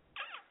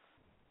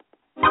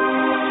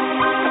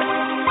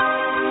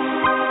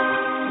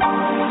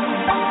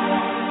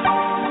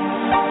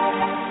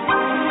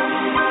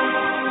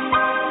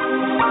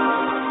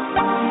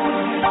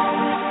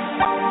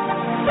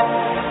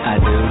 I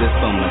do this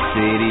for my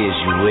city. Is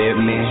you with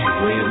me?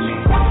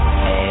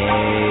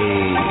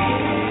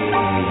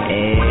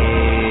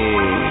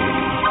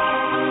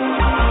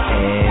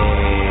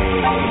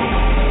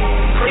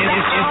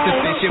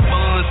 Insufficient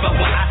funds, but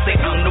when I say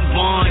I'm the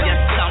one, yes,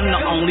 I'm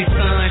the only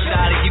son.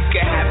 Shawty, you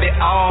can have it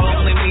all.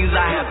 Only means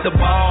I have to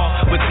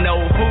ball with no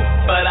hoop,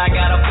 but I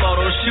got a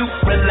photo shoot.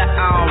 Rely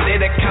on, they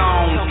the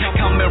cones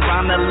coming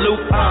round the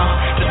loop.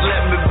 Just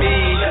let me be.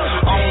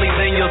 Only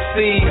then you'll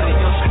see.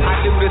 I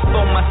do this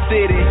for my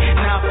city,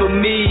 not for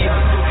me.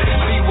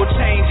 We will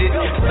change it,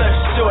 such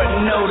short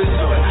notice,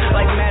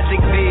 like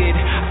magic did.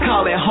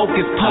 Call it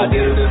hocus pocus. I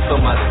do this for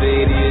my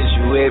city, is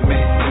you with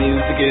me?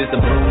 Music is the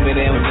movement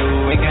and we're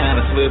moving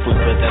kinda swift. We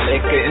put the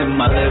liquor in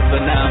my liver,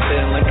 now I'm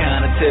feeling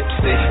kinda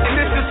tipsy. And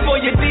this is for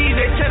your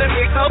DJ, tell them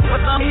it's up for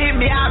some hit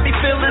me. I be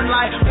feeling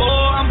like,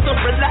 boy, I'm so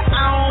really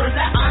on.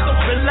 I'm so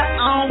really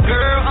on,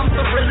 girl, I'm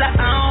so really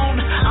on.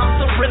 I'm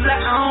so really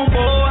on,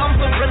 boy, I'm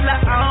so really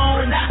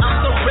on. I'm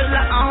so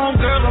really on,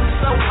 girl, I'm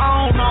so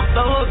on. Off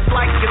the hook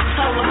like a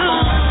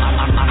telephone.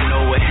 I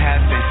know it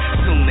happened,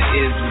 sooner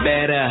is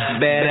better.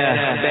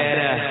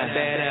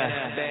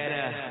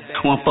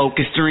 One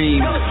focused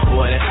dream,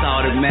 boy, that's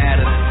all that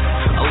matters.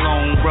 A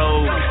long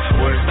road,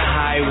 where's the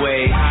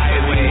highway?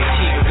 And we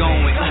keep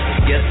going,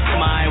 yes, it's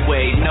my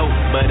way. No,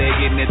 but they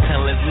getting it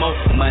till it's more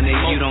money.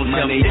 You don't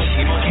tell me you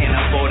can't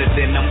afford it,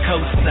 then I'm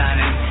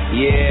co-signing.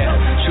 Yeah,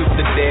 truth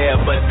is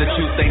there, but the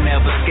truth ain't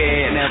never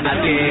scared. I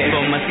do this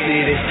for my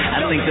city,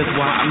 I think that's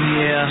why I'm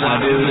here. I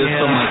do this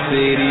for my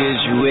city, is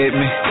you with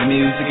me? The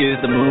music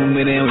is the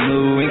movement and we're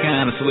moving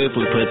kinda swift.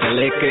 We put the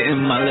liquor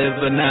in my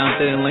liver, now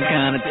I'm feeling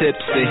kinda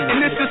tipsy.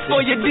 And this is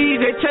for your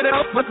DJ, tell it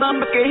up for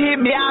somebody can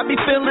hit me. I be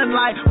feeling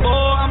like, boy,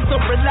 I'm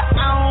so really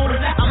on.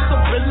 I'm so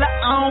really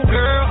on,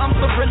 girl, I'm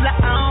so really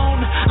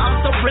on. I'm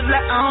so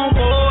really on,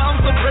 boy, I'm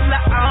so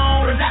really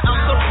on. I'm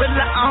so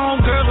really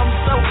on, girl, I'm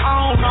so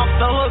on. Off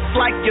the hook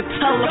like your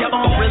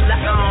telephone. Really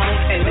on,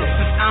 and this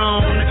is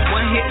on.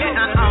 One hit and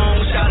I own.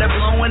 Shout it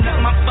blowing up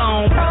my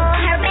phone.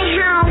 Help me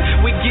home.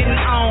 We getting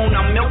on.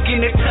 I'm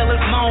milking it till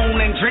it's moan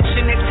and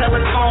drenching it till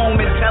it's foam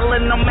and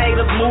telling them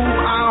haters move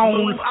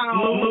on.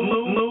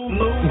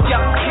 Move.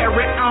 Y'all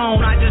carry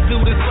on. I just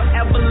do this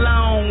forever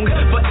long,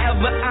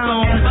 forever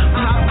on.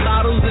 Pop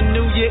bottles in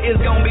New Year is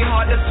gonna be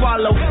hard to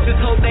swallow.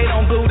 Just hope they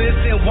don't do this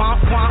and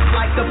womp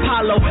like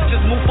Apollo.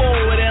 Just move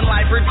forward in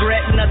life,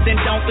 regret nothing,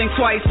 don't think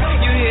twice.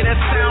 You hear that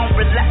sound,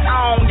 relax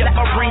on, yeah,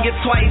 I'll ring it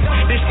twice.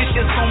 This is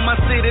just from my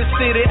city,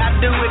 I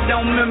do it,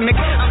 don't mimic.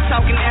 I'm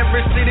talking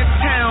every city,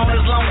 town,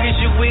 as long as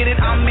you with it,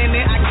 I'm in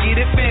it, I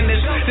get it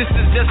finished. This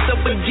is just the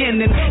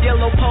beginning.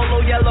 Yellow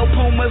polo, yellow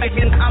pumas,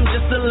 and I'm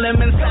just a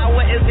lemon.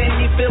 Sour as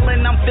any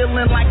feeling, I'm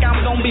feeling like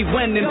I'm gonna be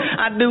winning.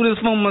 I do this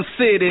for my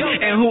city,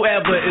 and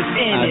whoever is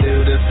in it. I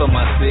do this for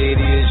my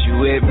city, is you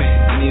with me?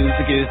 The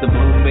music is the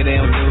movement,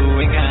 and we're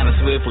moving kinda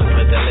swiftly.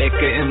 Put the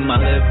liquor in my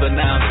liver,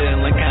 now I'm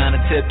feeling kinda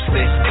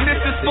tipsy. And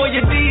this is for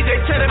your DJ,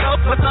 turn it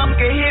up, but some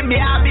can hit me.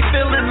 I be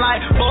feeling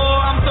like, boy,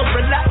 I'm so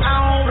really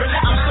on.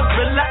 I'm so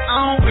really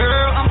on,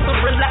 girl, I'm so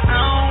really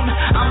on.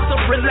 I'm so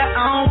really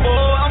on,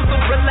 boy, I'm so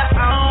really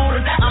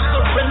on. I'm so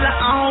really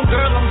on,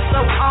 girl, I'm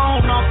so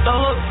on. Off the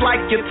hooks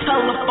like your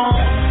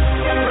telephone.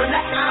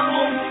 Really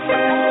on.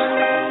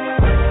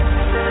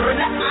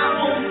 Really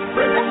on.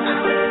 Really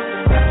on.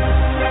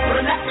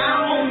 Really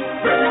on.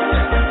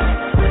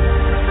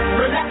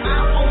 Really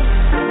on.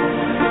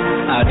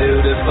 I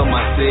do this for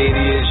my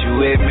city, is you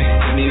with me?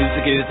 The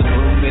music is the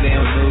movement,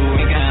 and we're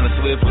moving kinda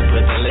swiftly.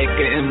 Put the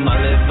liquor in my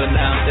liver,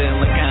 now I'm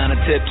feeling kinda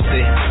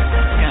tipsy.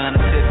 Kinda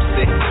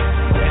tipsy.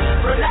 Kinda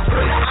tipsy.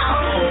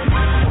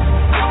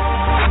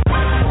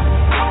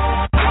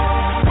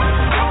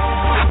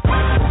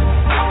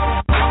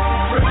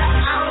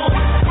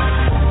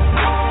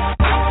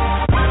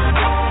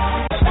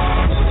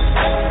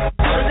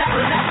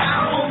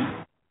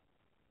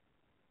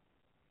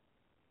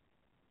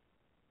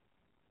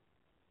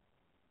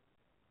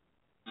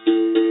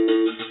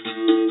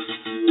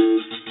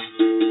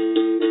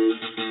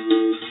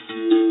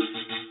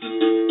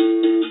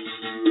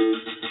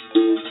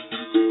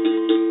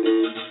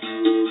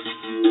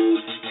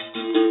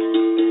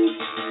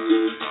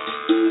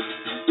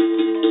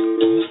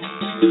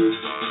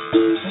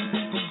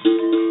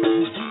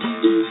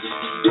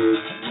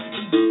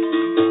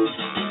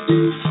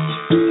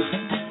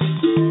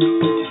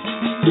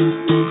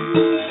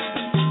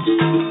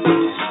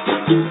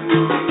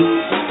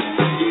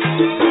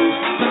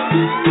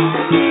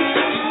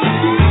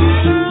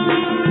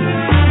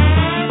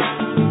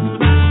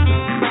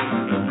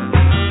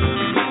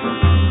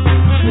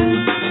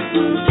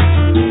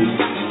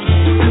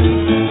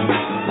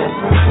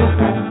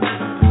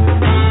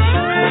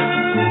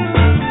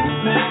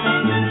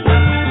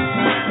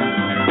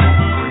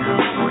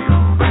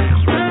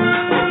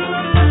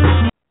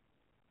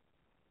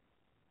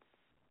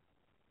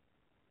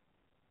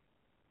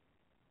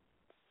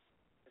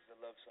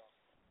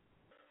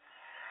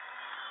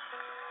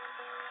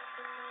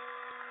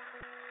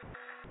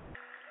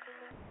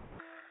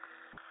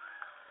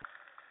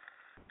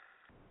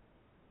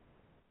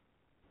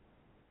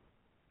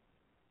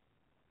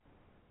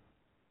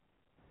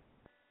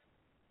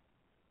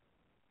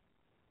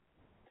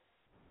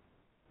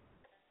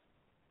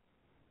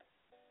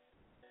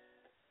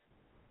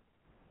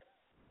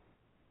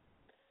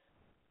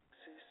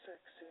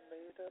 Sexy,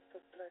 made up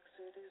of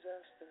plexi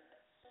disasters.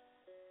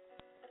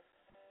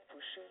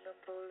 Pushing and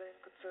pulling,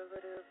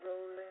 conservative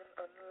rolling,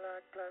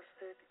 unlike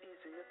plastic,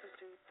 easier to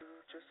see through,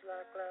 just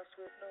like glass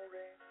with no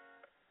ring.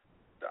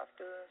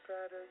 Softer and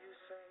sadder you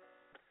sing.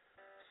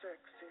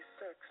 Sexy,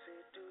 sexy,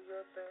 do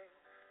your thing.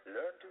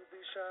 Learn to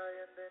be shy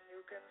and then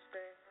you can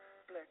sting.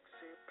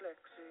 Plexi,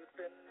 plexi,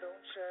 bend,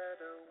 don't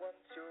shatter.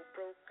 Once you're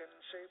broken,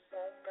 shape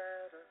won't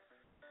matter.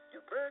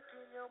 You're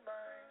breaking your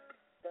mind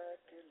by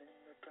killing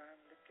the time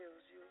that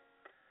kills you.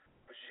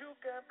 But you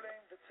can't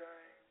blame the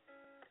time,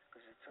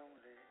 'cause it's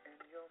only in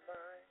your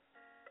mind.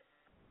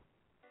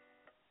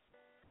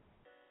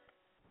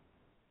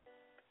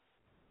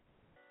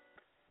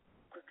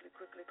 Quickly,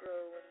 quickly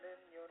grow and then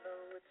you'll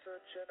know it's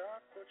such an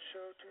awkward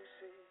show to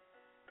see.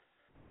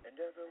 And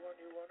everyone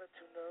you wanted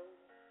to know,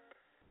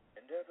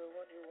 and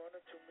everyone you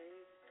wanted to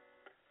meet,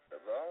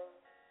 have all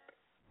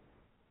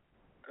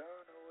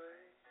gone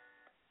away.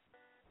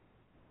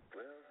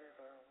 Well, they've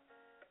all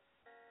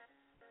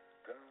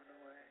gone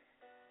away.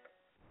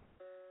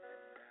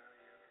 And now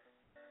you're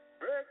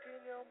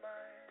breaking your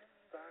mind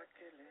by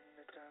killing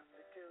the time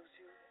that kills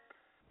you.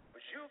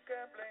 But you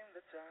can't blame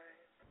the time,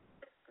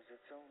 'cause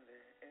it's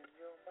only in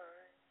your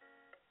mind.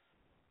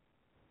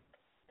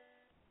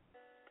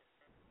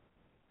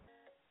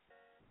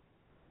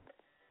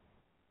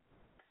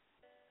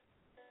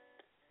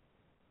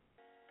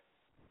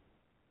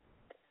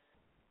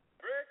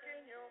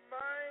 Breaking your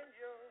mind,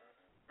 yo.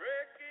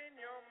 Breaking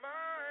your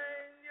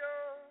mind, yo.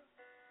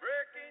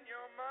 Breaking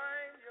your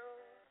mind, yo.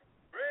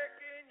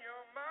 Breaking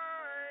your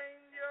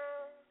mind,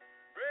 yo.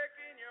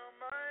 Breaking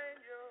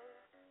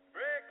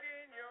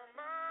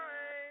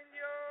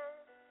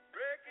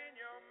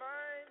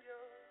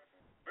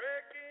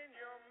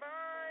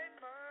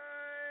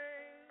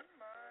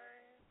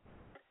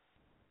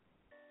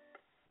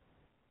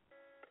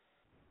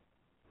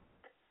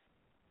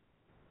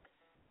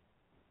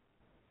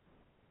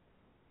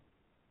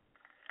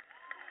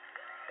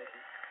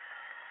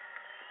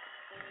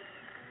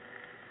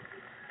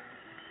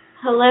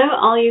Hello,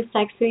 all you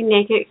sexy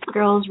Naked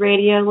Girls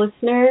Radio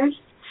listeners.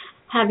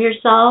 Have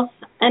yourself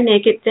a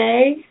naked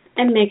day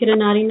and make it a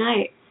naughty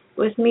night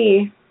with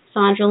me,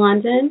 Sandra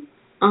London,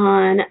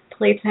 on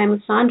Playtime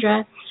with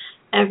Sandra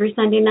every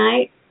Sunday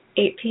night,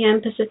 8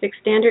 p.m. Pacific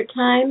Standard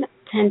Time,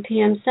 10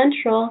 p.m.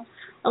 Central,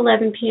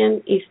 11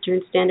 p.m.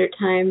 Eastern Standard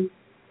Time.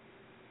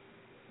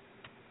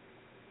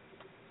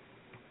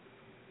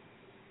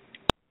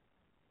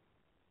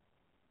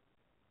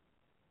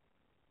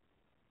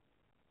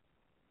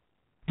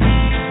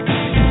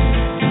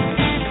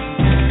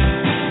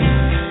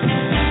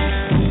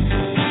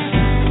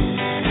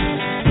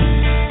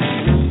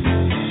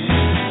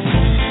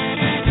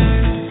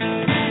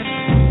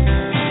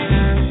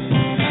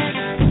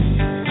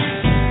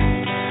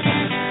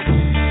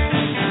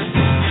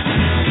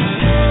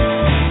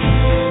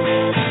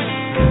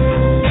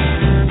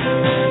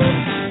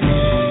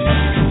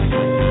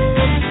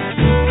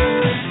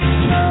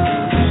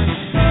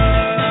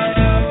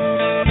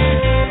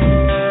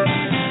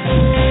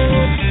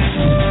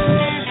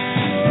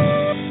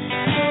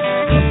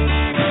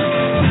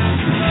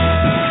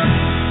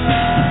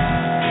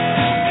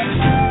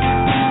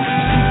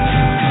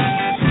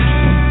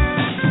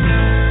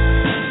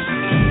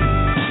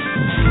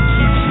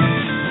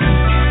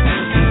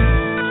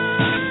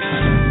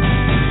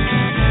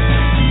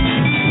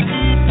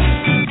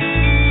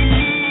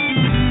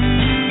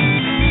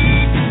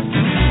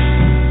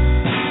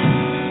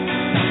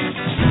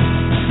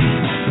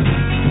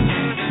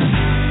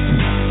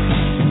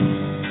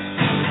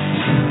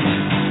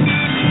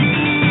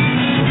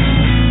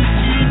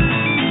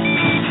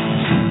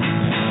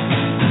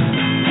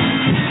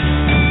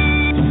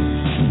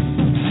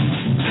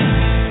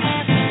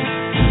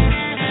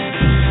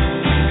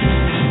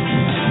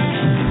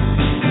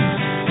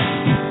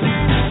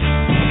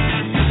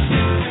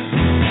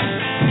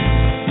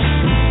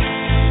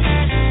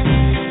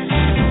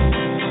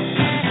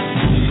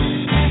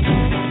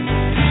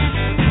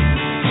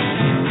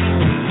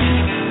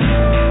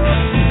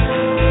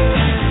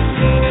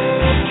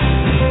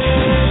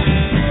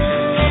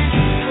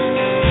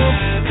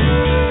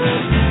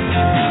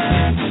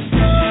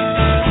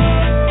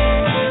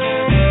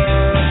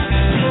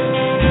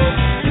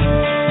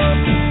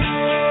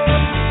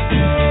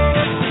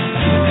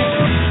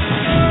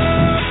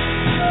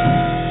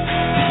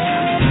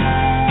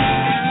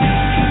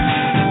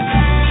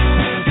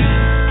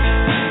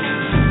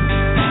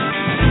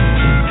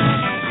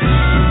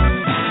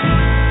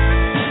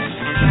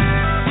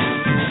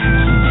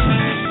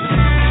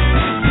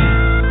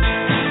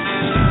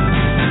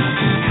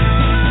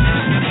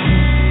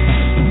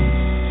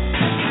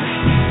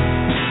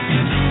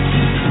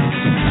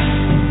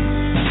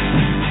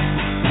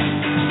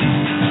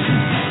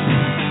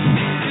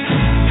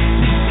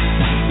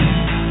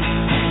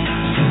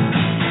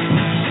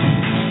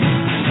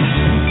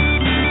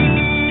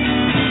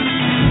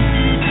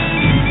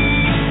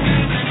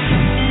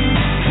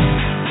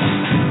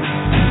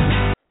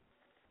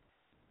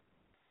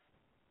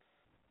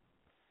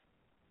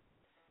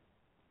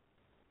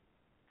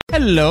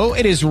 Hello,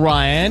 it is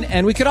Ryan,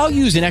 and we could all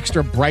use an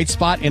extra bright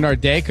spot in our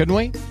day, couldn't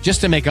we? Just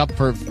to make up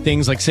for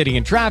things like sitting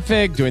in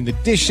traffic, doing the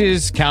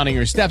dishes, counting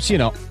your steps, you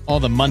know, all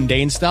the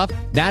mundane stuff.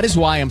 That is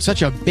why I'm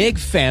such a big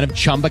fan of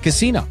Chumba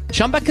Casino.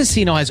 Chumba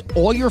Casino has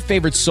all your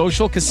favorite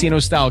social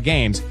casino-style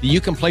games that you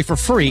can play for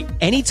free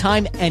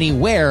anytime,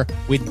 anywhere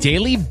with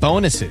daily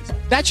bonuses.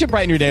 That should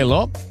brighten your day a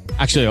little.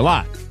 Actually, a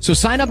lot. So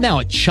sign up now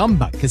at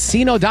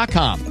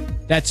ChumbaCasino.com.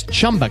 That's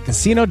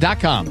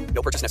ChumbaCasino.com.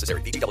 No purchase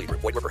necessary. VGW Group.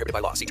 Void where prohibited by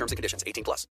law. See terms and conditions. 18+.